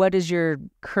is your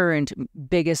current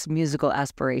biggest musical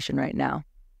aspiration right now?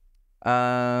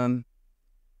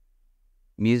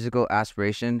 Musical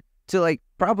aspiration to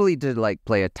probably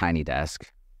play a tiny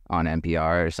desk on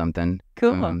NPR or something.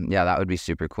 Cool. Yeah, that would be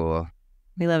super cool.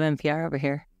 We love NPR over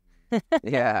here.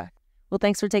 Yeah. Well,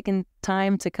 thanks for taking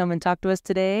time to come and talk to us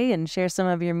today and share some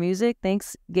of your music.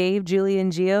 Thanks, Gabe, Julie,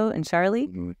 and Gio, and Charlie.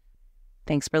 Mm-hmm.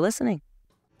 Thanks for listening.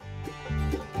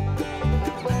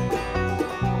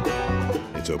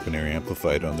 It's Open Air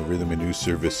Amplified on the Rhythm and News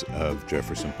service of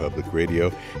Jefferson Public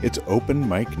Radio. It's Open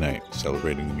Mic Night,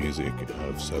 celebrating the music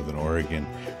of Southern Oregon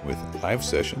with live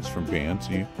sessions from bands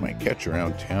you might catch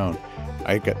around town.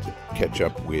 I got to catch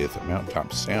up with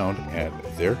Mountaintop Sound at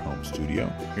their home studio,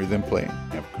 hear them play,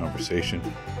 have a conversation.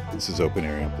 This is Open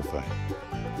Air Amplified.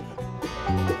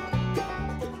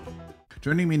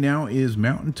 Joining me now is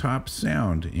Mountaintop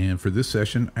Sound, and for this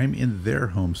session, I'm in their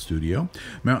home studio.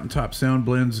 Mountaintop Sound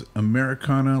blends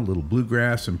Americana, a little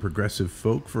bluegrass, and progressive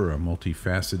folk for a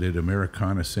multifaceted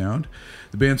Americana sound.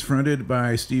 The band's fronted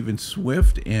by Stephen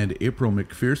Swift and April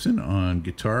McPherson on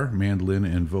guitar, mandolin,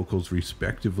 and vocals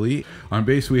respectively. On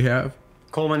bass we have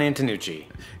Coleman Antonucci.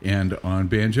 And on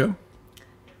banjo?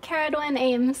 Caradwin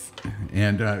Ames.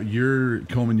 And you're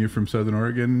Coleman. You're from Southern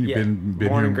Oregon. You've been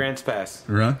born here in Grants Pass.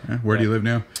 Right? Where do you live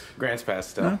now? Grants Pass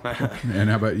still. And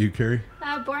how about you, Carrie?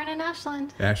 Born in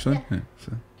Ashland. Ashland. Yeah.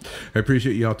 So, I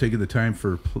appreciate you all taking the time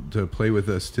to play with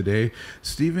us today.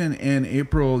 Stephen and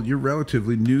April, you're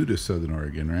relatively new to Southern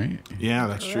Oregon, right? Yeah,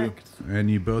 that's true.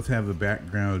 And you both have a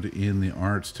background in the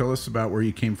arts. Tell us about where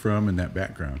you came from and that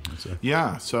background.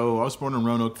 Yeah, so I was born in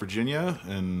Roanoke, Virginia,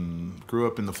 and grew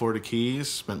up in the Florida Keys,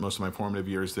 spent most of my formative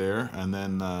years there. And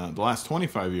then the last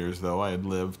 25 years, though, I had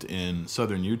lived in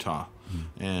southern Utah.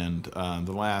 And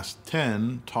the last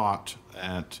 10 taught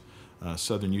at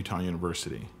Southern Utah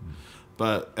University.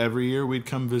 But every year we'd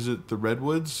come visit the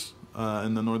Redwoods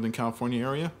in the Northern California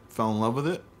area, fell in love with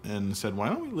it, and said, why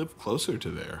don't we live closer to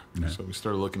there? Yeah. So we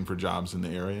started looking for jobs in the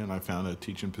area, and I found a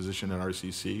teaching position at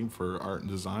RCC for art and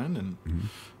design, and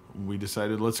we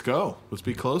decided, let's go. Let's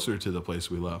be closer to the place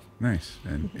we love. Nice.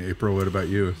 And April, what about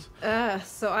you?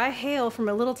 So I hail from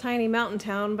a little tiny mountain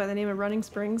town by the name of Running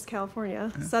Springs,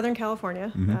 California, Southern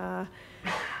California.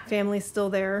 Family's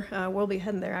still there. We'll be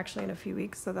heading there actually in a few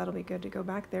weeks, so that'll be good to go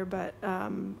back there. But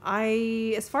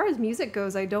as far as music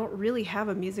goes, I don't really have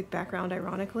a music background,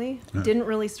 ironically. Didn't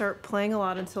really start playing a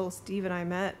lot until Steve and I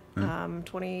met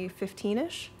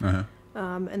 2015-ish.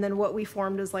 And then what we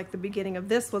formed as the beginning of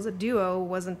this was a duo,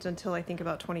 wasn't until I think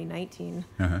about 2019.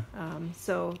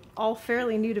 So all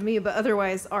fairly new to me, but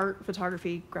otherwise art,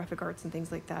 photography, graphic arts, and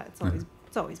things like that.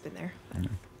 It's always been there.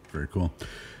 Very cool.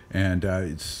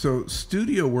 And so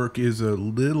studio work is a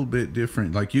little bit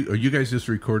different. Like you guys just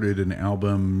recorded an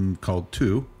album called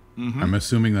Two. I'm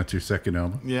assuming that's your second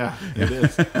album. Yeah, it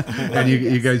is. And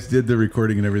you guys did the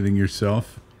recording and everything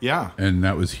yourself? Yeah. And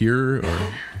that was here?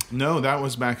 Or? No, that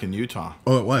was back in Utah.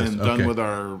 Oh, it was? And done with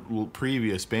our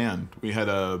previous band. We had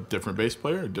a different bass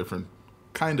player, a different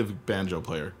kind of banjo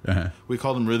player. We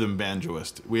called him Rhythm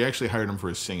Banjoist. We actually hired him for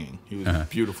his singing. He was a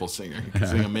beautiful singer. He could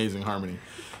sing amazing harmony.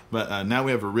 But now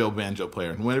we have a real banjo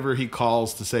player. And whenever he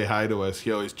calls to say hi to us,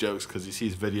 he always jokes because he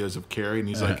sees videos of Carrie, and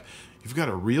he's like, "You've got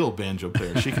a real banjo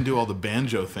player. She can do all the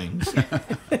banjo things."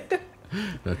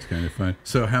 That's kind of fun.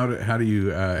 So how did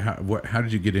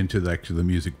you get into the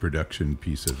music production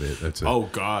piece of it? Oh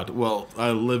God! Well,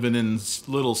 living in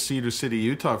little Cedar City,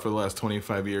 Utah, for the last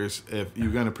 25 years, if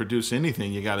you're going to produce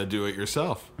anything, you got to do it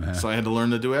yourself. So I had to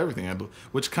learn to do everything,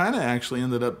 which kind of actually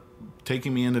ended up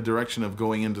taking me in the direction of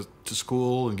going into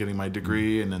school and getting my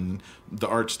degree, and then the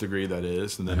arts degree, that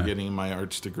is, and then getting my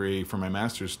arts degree for my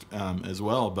master's as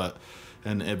well.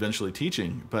 And eventually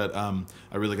teaching. But I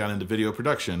really got into video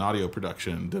production, audio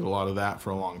production, did a lot of that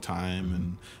for a long time,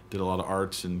 and did a lot of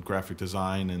arts and graphic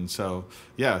design. And so,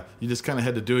 yeah, you just kind of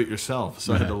had to do it yourself.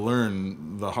 So I had to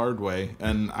learn the hard way,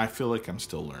 and I feel like I'm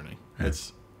still learning.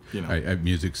 It's,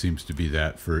 music seems to be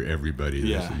that for everybody.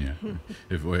 Yeah.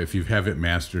 If you have it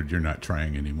mastered, you're not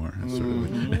trying anymore.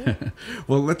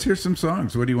 Well, let's hear some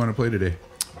songs. What do you want to play today?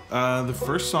 The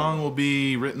first song will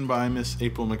be written by Miss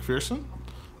April McPherson,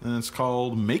 and it's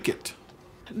called Make It.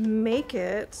 Make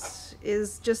It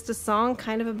is just a song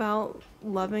kind of about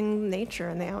loving nature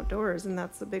and the outdoors, and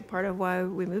that's a big part of why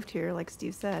we moved here, like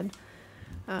Steve said.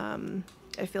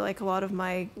 I feel like a lot of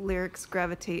my lyrics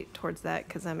gravitate towards that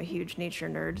because I'm a huge nature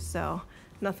nerd, so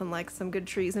nothing like some good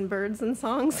trees and birds and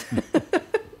songs.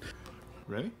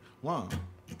 Ready? 1,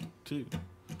 2,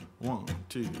 1,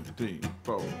 2, 3,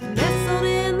 4. Nestled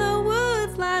in the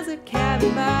woods lies a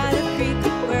cabin by the creek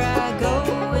where I go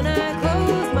when I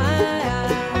close my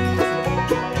eyes.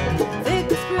 Thick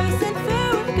spruce and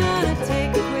fir, we're gonna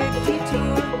take a quick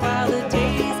detour while the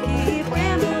days keep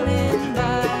rambling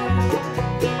by.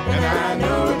 And I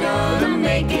know we're gonna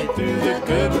make it through the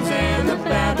good ones and the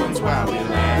bad ones while we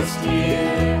last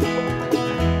here.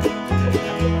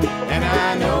 And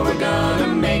I know we're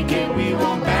gonna make it, we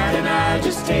won't bat an eye,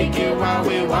 just take it while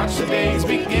we watch the days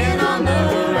begin on the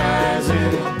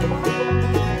horizon.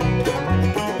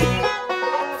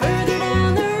 Further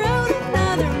down the road,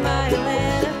 another mile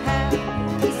and a half,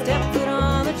 we step foot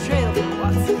on the trail to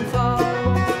Watson Falls.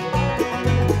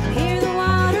 Hear the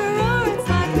water roar, it's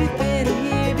like we've been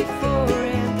here before,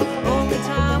 and only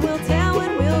time will tell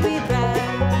when we'll be back.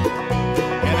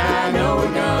 And I know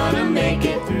we're gonna make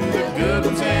it through the good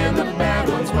ones and the bad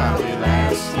ones while we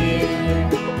last here.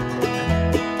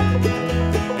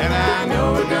 And I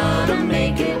know we're gonna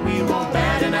make it, we won't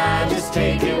bat an eye, just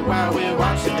take it while we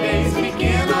watch the days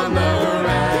begin on the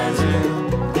horizon.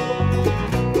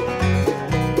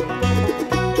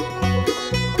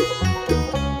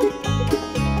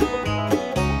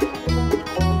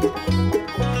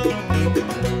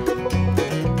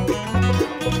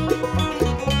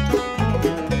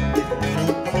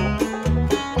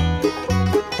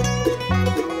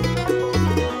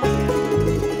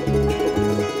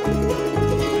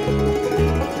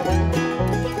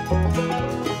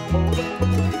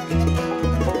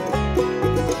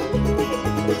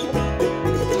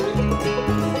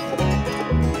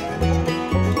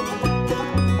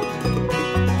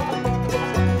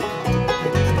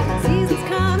 Seasons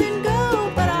come and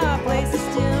go, but our places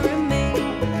still remain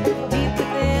deep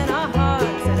within our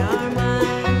hearts and our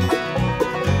minds.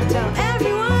 Tell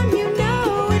everyone you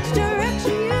know which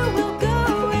direction you will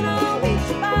go, and I'll meet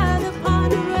you by the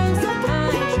ponderosa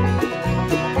pine tree.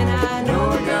 And I know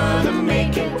we're gonna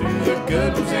make it through the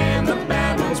good ones and the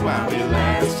bad ones while we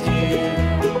last here.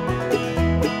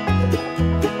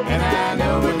 And I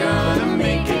know we're gonna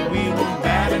make it, we won't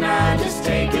bat an eye, just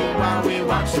take it while we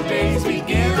watch the days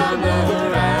begin on the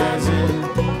horizon.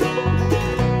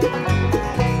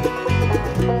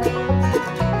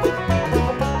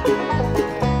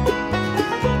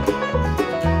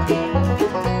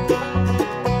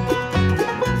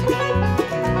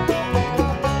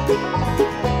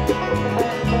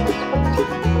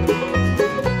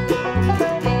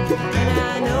 And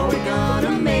I know we're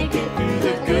gonna make it through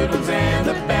the good ones and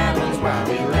the bad ones while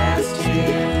we last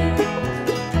here.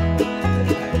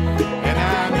 And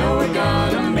I know we're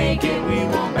gonna make it, we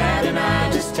won't bat an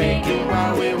eye, just take it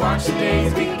while we watch the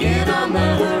days begin on the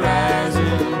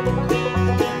horizon.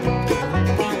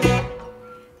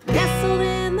 Nestled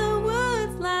in the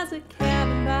woods lies a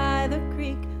cabin by the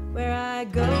creek where I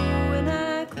go when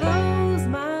I close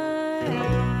my eyes.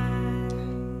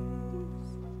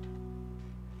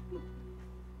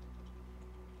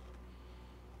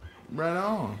 Right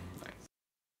on.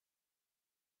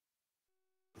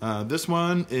 This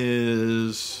one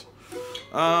is,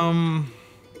 I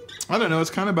don't know. It's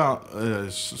kind of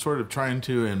about sort of trying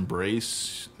to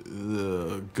embrace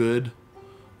the good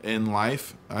in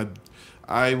life.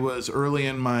 I was early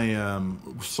in my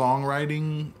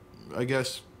songwriting, I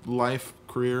guess, life,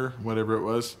 career, whatever it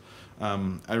was.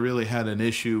 I really had an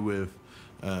issue with,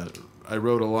 I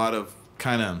wrote a lot of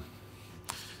kind of,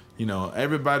 you know,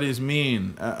 everybody's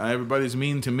mean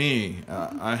to me,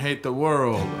 I hate the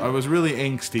world. I was really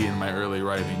angsty in my early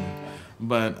writing,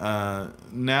 but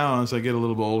now as I get a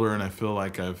little bit older and I feel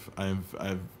like I've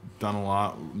done a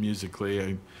lot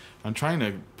musically, I'm trying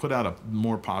to put out a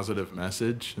more positive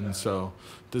message, and so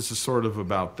this is sort of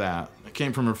about that. It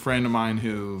came from a friend of mine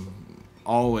who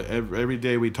every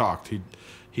day we talked,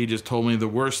 he just told me the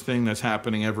worst thing that's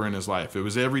happening ever in his life. It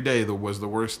was every day that was the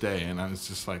worst day, and I was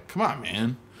just like, come on,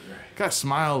 man. Gotta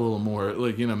smile a little more.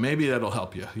 Like, you know, maybe that'll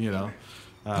help you, you know.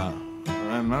 I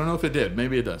don't know if it did.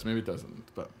 Maybe it does. Maybe it doesn't.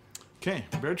 But, okay,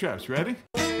 Bear Traps, you ready?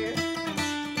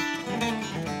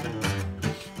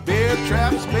 Bear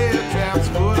traps,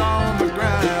 foot on the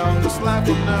ground. This life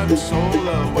will knock your soul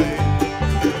away.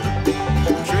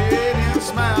 Trading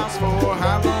smiles for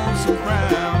high lonesome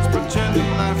crowns,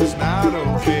 pretending life is not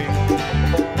okay.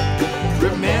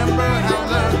 Remember how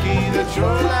lucky that your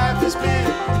life has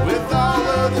been, with all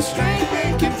of the strength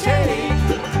it can take.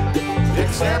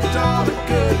 Accept all the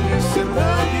goodness and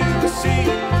love you receive,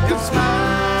 and smile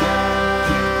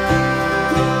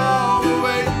all the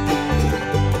way.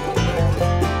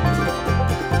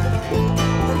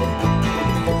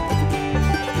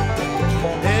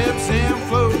 Ebbs and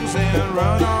flows and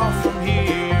run off from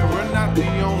here. We're not the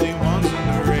only ones in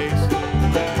the race.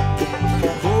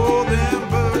 Pull them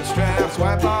bootstraps,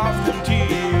 wipe off them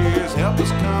tears. Help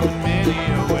us come in many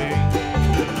a way.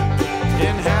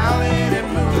 In howling and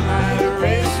moonlight,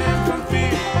 erasing from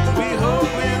fear, we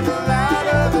hope in the light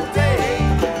of the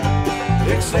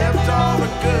day. Accept all the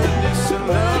goodness and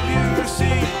love you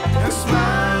receive, and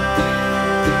smile.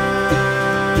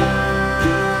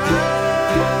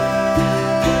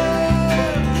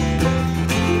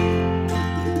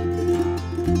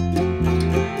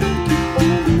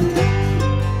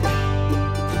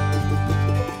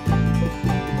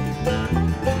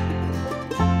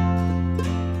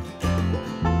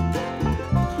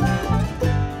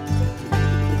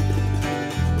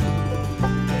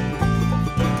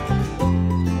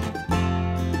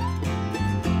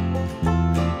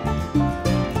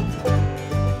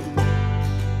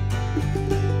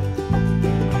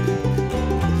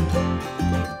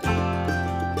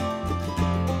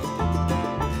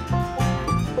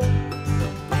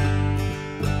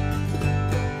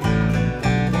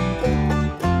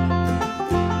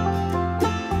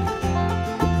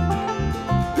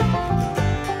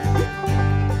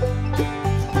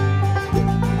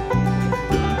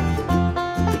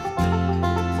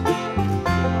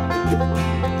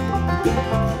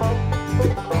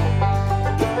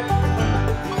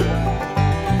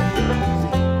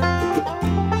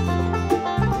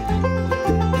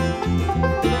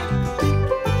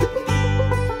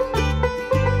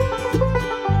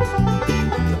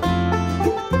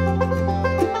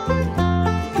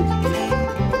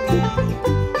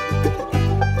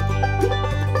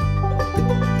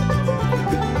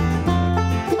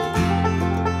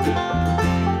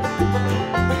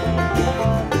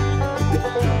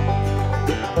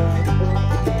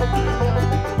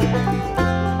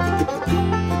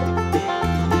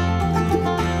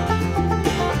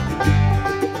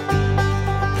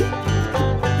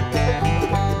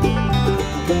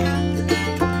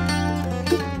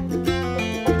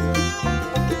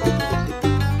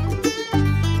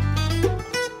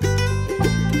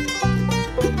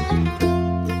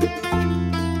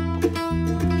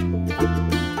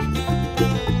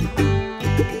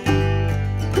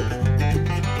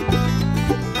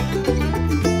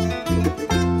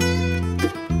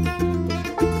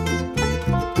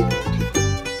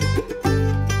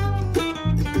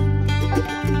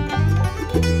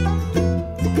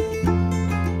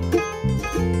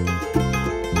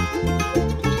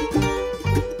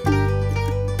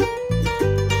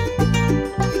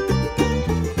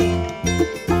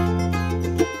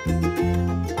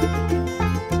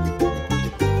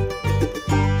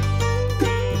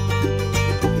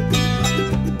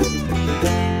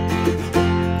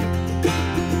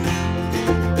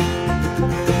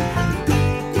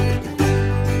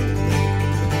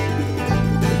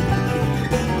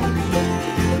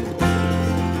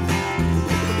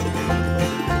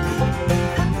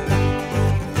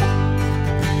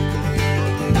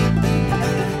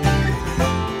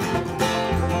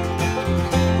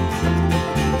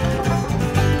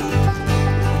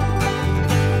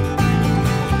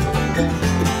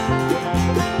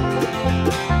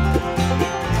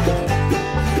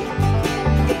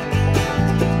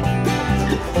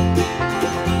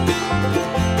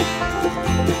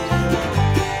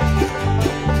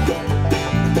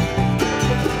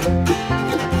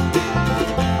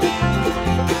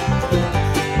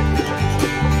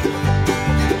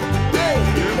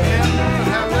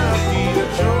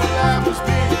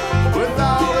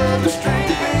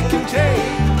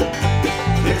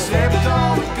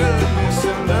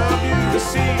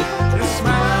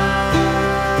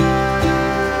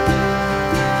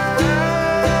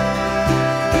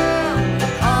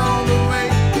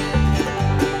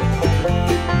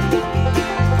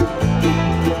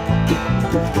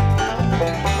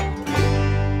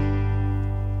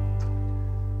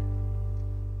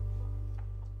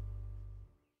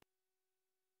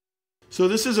 So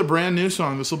this is a brand new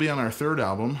song. This will be on our third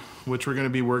album, which we're going to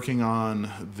be working on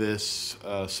this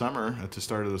summer, at the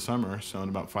start of the summer, so in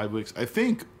about 5 weeks. I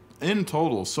think in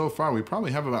total, so far, we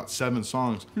probably have about 7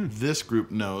 songs this group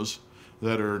knows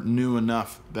that are new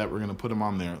enough that we're going to put them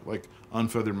on there. Like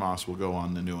Unfeathered Moss will go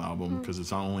on the new album because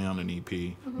it's only on an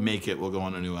EP. Make It will go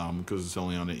on a new album because it's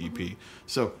only on an EP.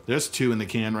 So there's 2 in the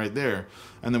can right there.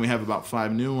 And then we have about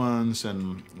 5 new ones,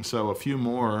 and so a few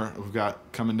more we've got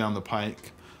coming down the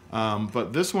pike.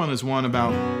 But this one is one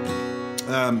about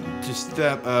just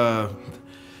that.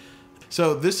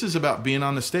 So this is about being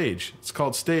on the stage. It's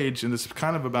called Stage, and it's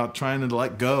kind of about trying to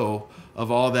let go of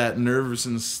all that nerves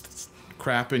and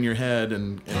crap in your head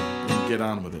and get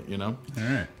on with it, you know? All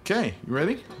right. Okay, you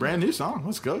ready? Brand new song.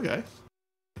 Let's go, guys.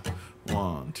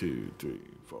 1, 2, 3,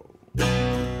 4.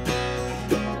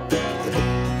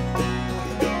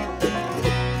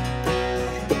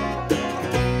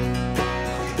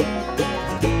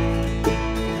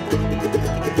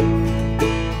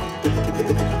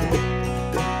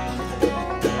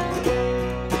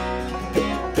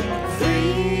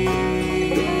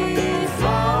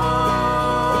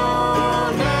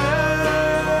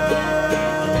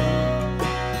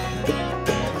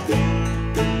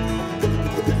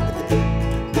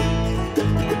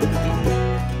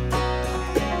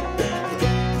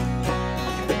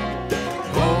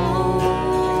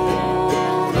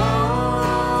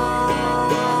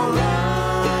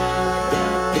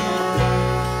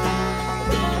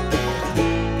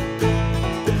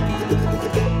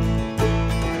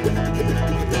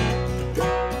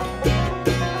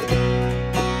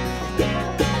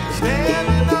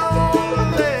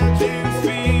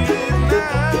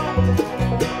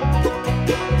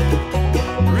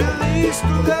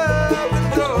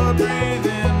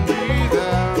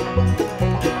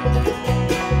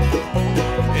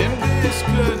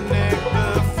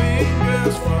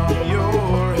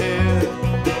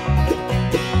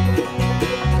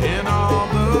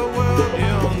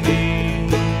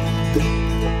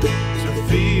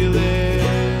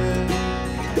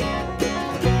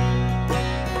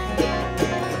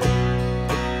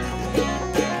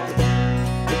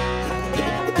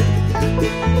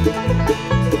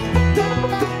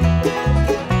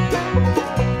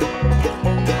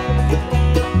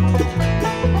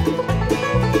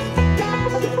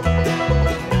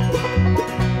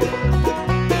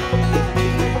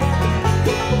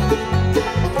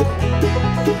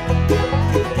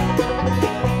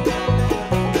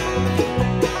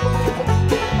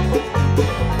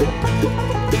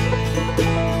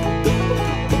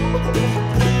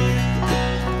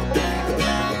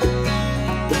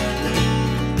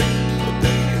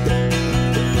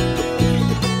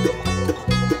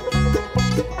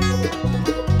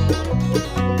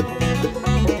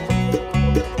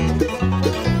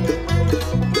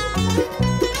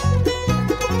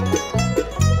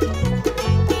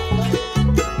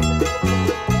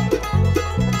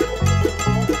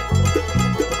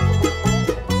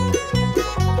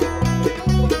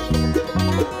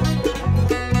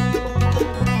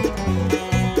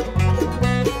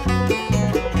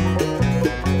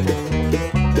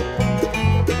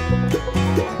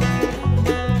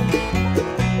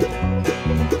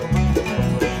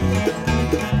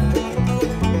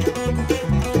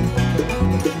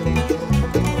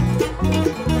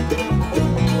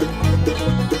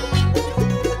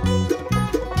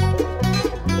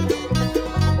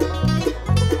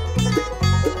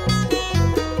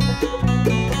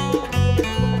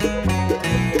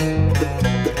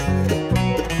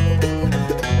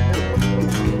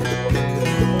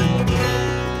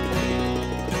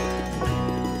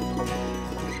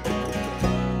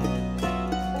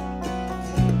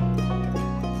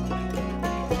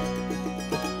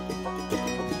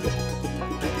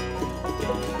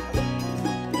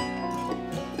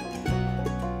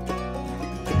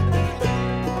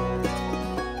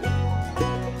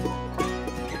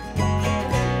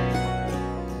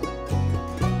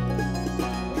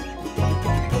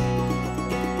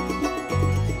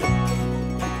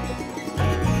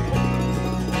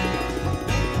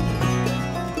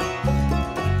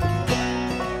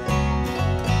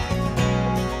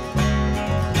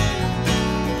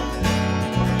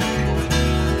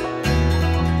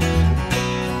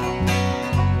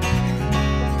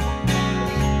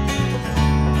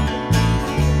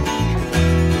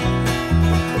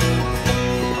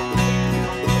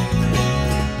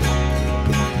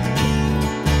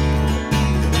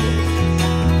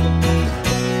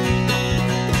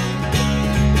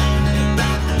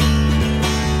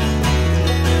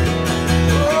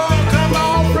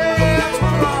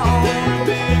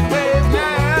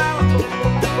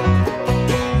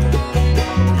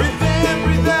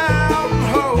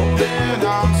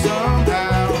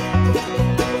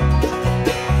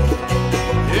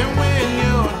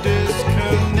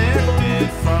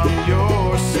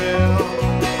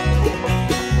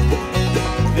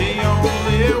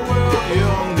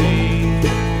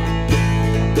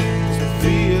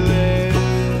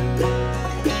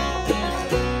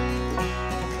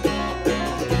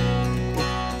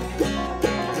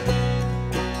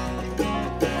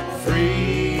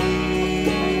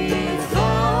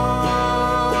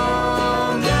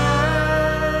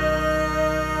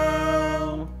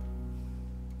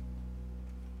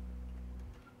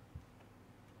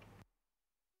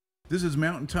 This is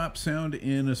Mountaintop Sound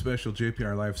in a special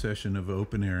JPR Live Session of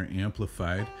Open Air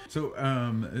Amplified. So,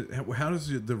 how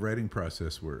does the writing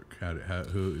process work?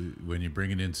 When you're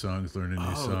bringing in songs, learning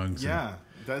new songs? Yeah,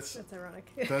 that's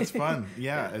ironic. That's fun.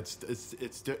 Yeah,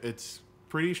 it's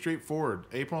pretty straightforward.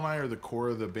 April and I are the core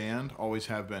of the band, always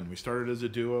have been. We started as a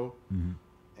duo,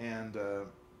 and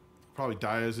probably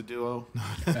die as a duo.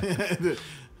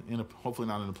 Hopefully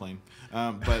not in a plane.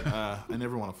 But I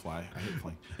never want to fly. I hate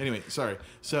flying. Anyway, sorry.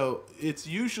 So it's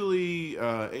usually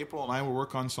April and I will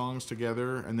work on songs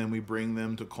together, and then we bring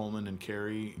them to Coleman and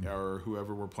Carrie or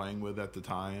whoever we're playing with at the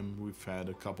time. We've had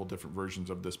a couple different versions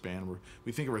of this band where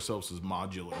we think of ourselves as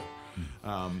modular.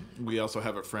 We also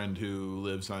have a friend who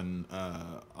lives on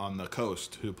the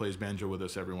coast who plays banjo with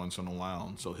us every once in a while,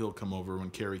 and so he'll come over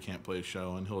when Carrie can't play a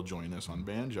show, and he'll join us on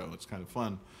banjo. It's kind of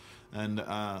fun.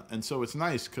 And so it's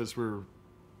nice because we're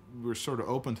sort of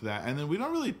open to that, and then we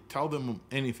don't really tell them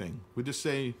anything. We just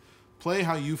say, play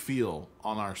how you feel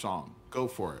on our song, go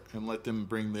for it, and let them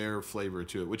bring their flavor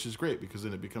to it, which is great because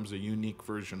then it becomes a unique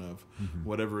version of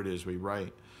whatever it is we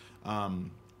write.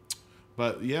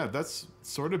 But yeah, that's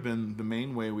sort of been the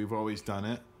main way we've always done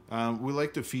it. We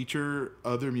like to feature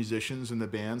other musicians in the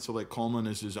band. So like Coleman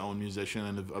is his own musician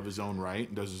and of his own right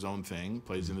and does his own thing,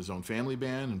 plays in his own family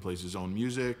band and plays his own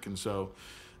music. And so,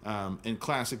 and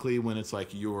classically when it's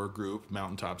like your group,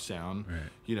 Mountaintop Sound,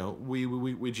 you know,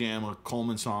 we jam a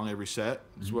Coleman song every set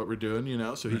is what we're doing, you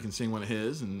know, so he can sing one of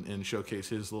his and showcase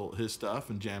his stuff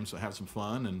and jam, so have some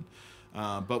fun.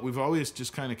 And, but we've always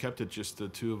just kind of kept it just the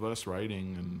two of us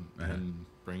writing and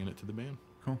bringing it to the band.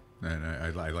 Cool. And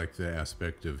I like the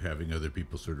aspect of having other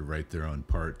people sort of write their own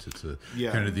parts. It's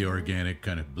kind of the organic,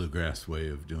 kind of bluegrass way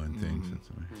of doing things.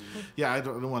 Yeah, I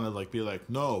don't want to be like,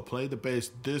 no, play the bass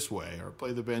this way or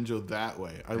play the banjo that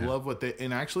way. I love what they,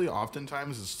 and actually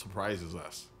oftentimes it surprises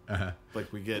us.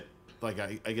 Like we get,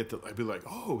 I'd be like,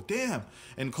 oh, damn.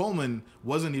 And Coleman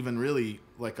wasn't even really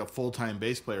like a full-time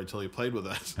bass player until he played with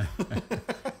us.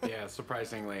 Yeah,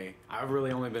 surprisingly. I've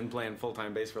really only been playing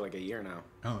full-time bass for like a year now.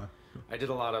 Oh, cool. I did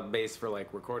a lot of bass for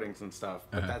like recordings and stuff,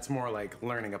 but that's more like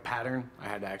learning a pattern. I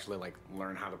had to actually like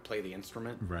learn how to play the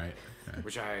instrument. Right.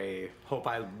 Which I hope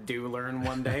I do learn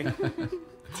one day.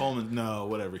 Coleman, no,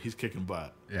 whatever. He's kicking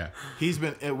butt. Yeah.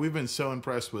 We've been so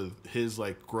impressed with his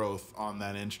like growth on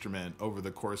that instrument over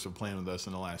the course of playing with us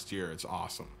in the last year. It's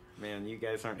awesome. Man, you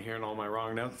guys aren't hearing all my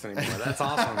wrong notes anymore. That's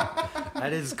awesome.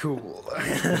 That is cool.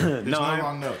 There's no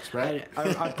wrong notes, right?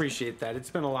 I appreciate that.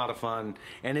 It's been a lot of fun,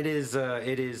 and it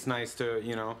is nice to,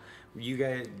 you know, you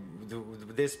guys.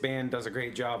 This band does a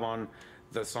great job on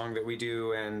the song that we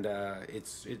do, and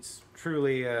it's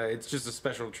truly it's just a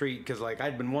special treat because like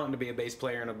I'd been wanting to be a bass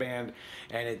player in a band,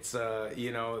 and it's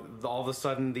you know, all of a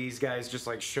sudden these guys just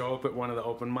like show up at one of the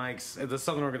open mics, the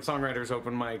Southern Oregon Songwriters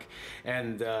open mic,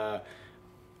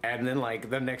 and then,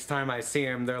 like, the next time I see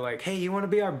him, they're like, hey, you want to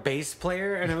be our bass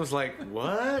player? And it was like,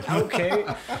 what? Okay.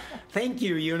 Thank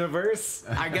you, universe.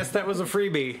 I guess that was a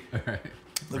freebie.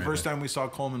 The first time we saw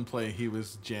Coleman play, he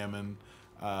was jamming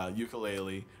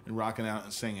ukulele and rocking out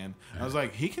and singing. I was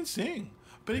like, he can sing.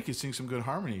 But he can sing some good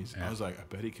harmonies. I was like, I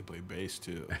bet he can play bass,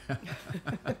 too.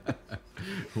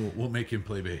 We'll make him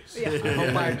play bass. Yeah. I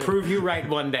hope I prove you right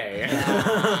one day.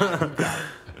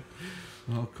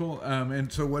 Well, cool.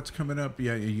 And so what's coming up?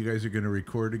 Yeah, you guys are going to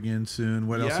record again soon.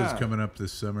 What else is coming up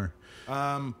this summer?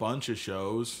 Bunch of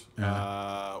shows.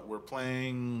 We're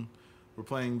playing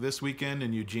this weekend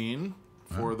in Eugene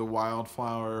for the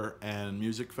Wildflower and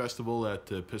Music Festival at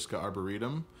the Pisgah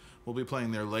Arboretum. We'll be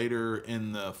playing there later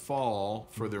in the fall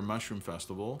for their Mushroom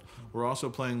Festival. We're also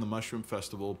playing the Mushroom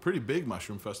Festival, pretty big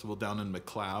Mushroom Festival down in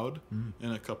McLeod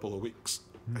in a couple of weeks.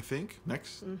 I think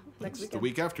next weekend. The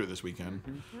week after this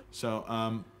weekend. So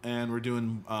and we're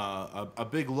doing a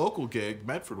big local gig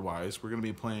Medford wise. We're going to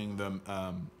be playing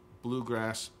the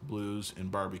Bluegrass Blues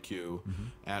and Barbecue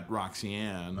at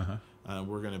Roxanne.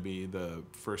 We're going to be the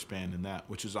first band in that,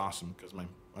 which is awesome because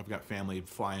I've got family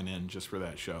flying in just for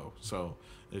that show. So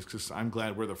it's just, I'm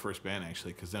glad we're the first band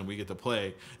actually, because then we get to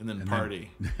play and then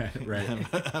party, right?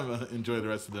 and enjoy the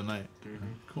rest of the night.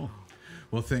 Cool.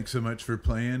 Well, thanks so much for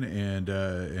playing and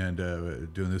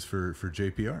doing this for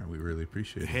JPR. We really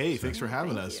appreciate it. Hey, thanks for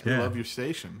having us. We love your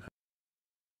station.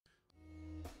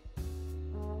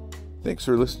 Thanks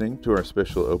for listening to our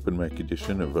special open mic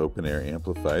edition of Open Air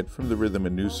Amplified from the Rhythm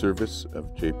and News Service of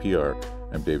JPR.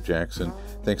 I'm Dave Jackson.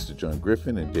 Thanks to John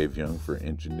Griffin and Dave Young for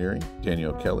engineering,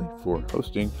 Danielle Kelly for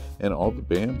hosting, and all the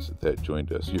bands that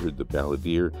joined us. You heard the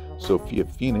Balladeer, Sophia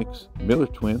Phoenix, Miller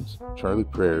Twins, Charlie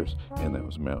Prayers, and that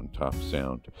was Mountaintop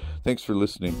Sound. Thanks for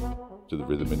listening to the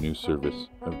Rhythm and News Service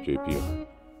of JPR.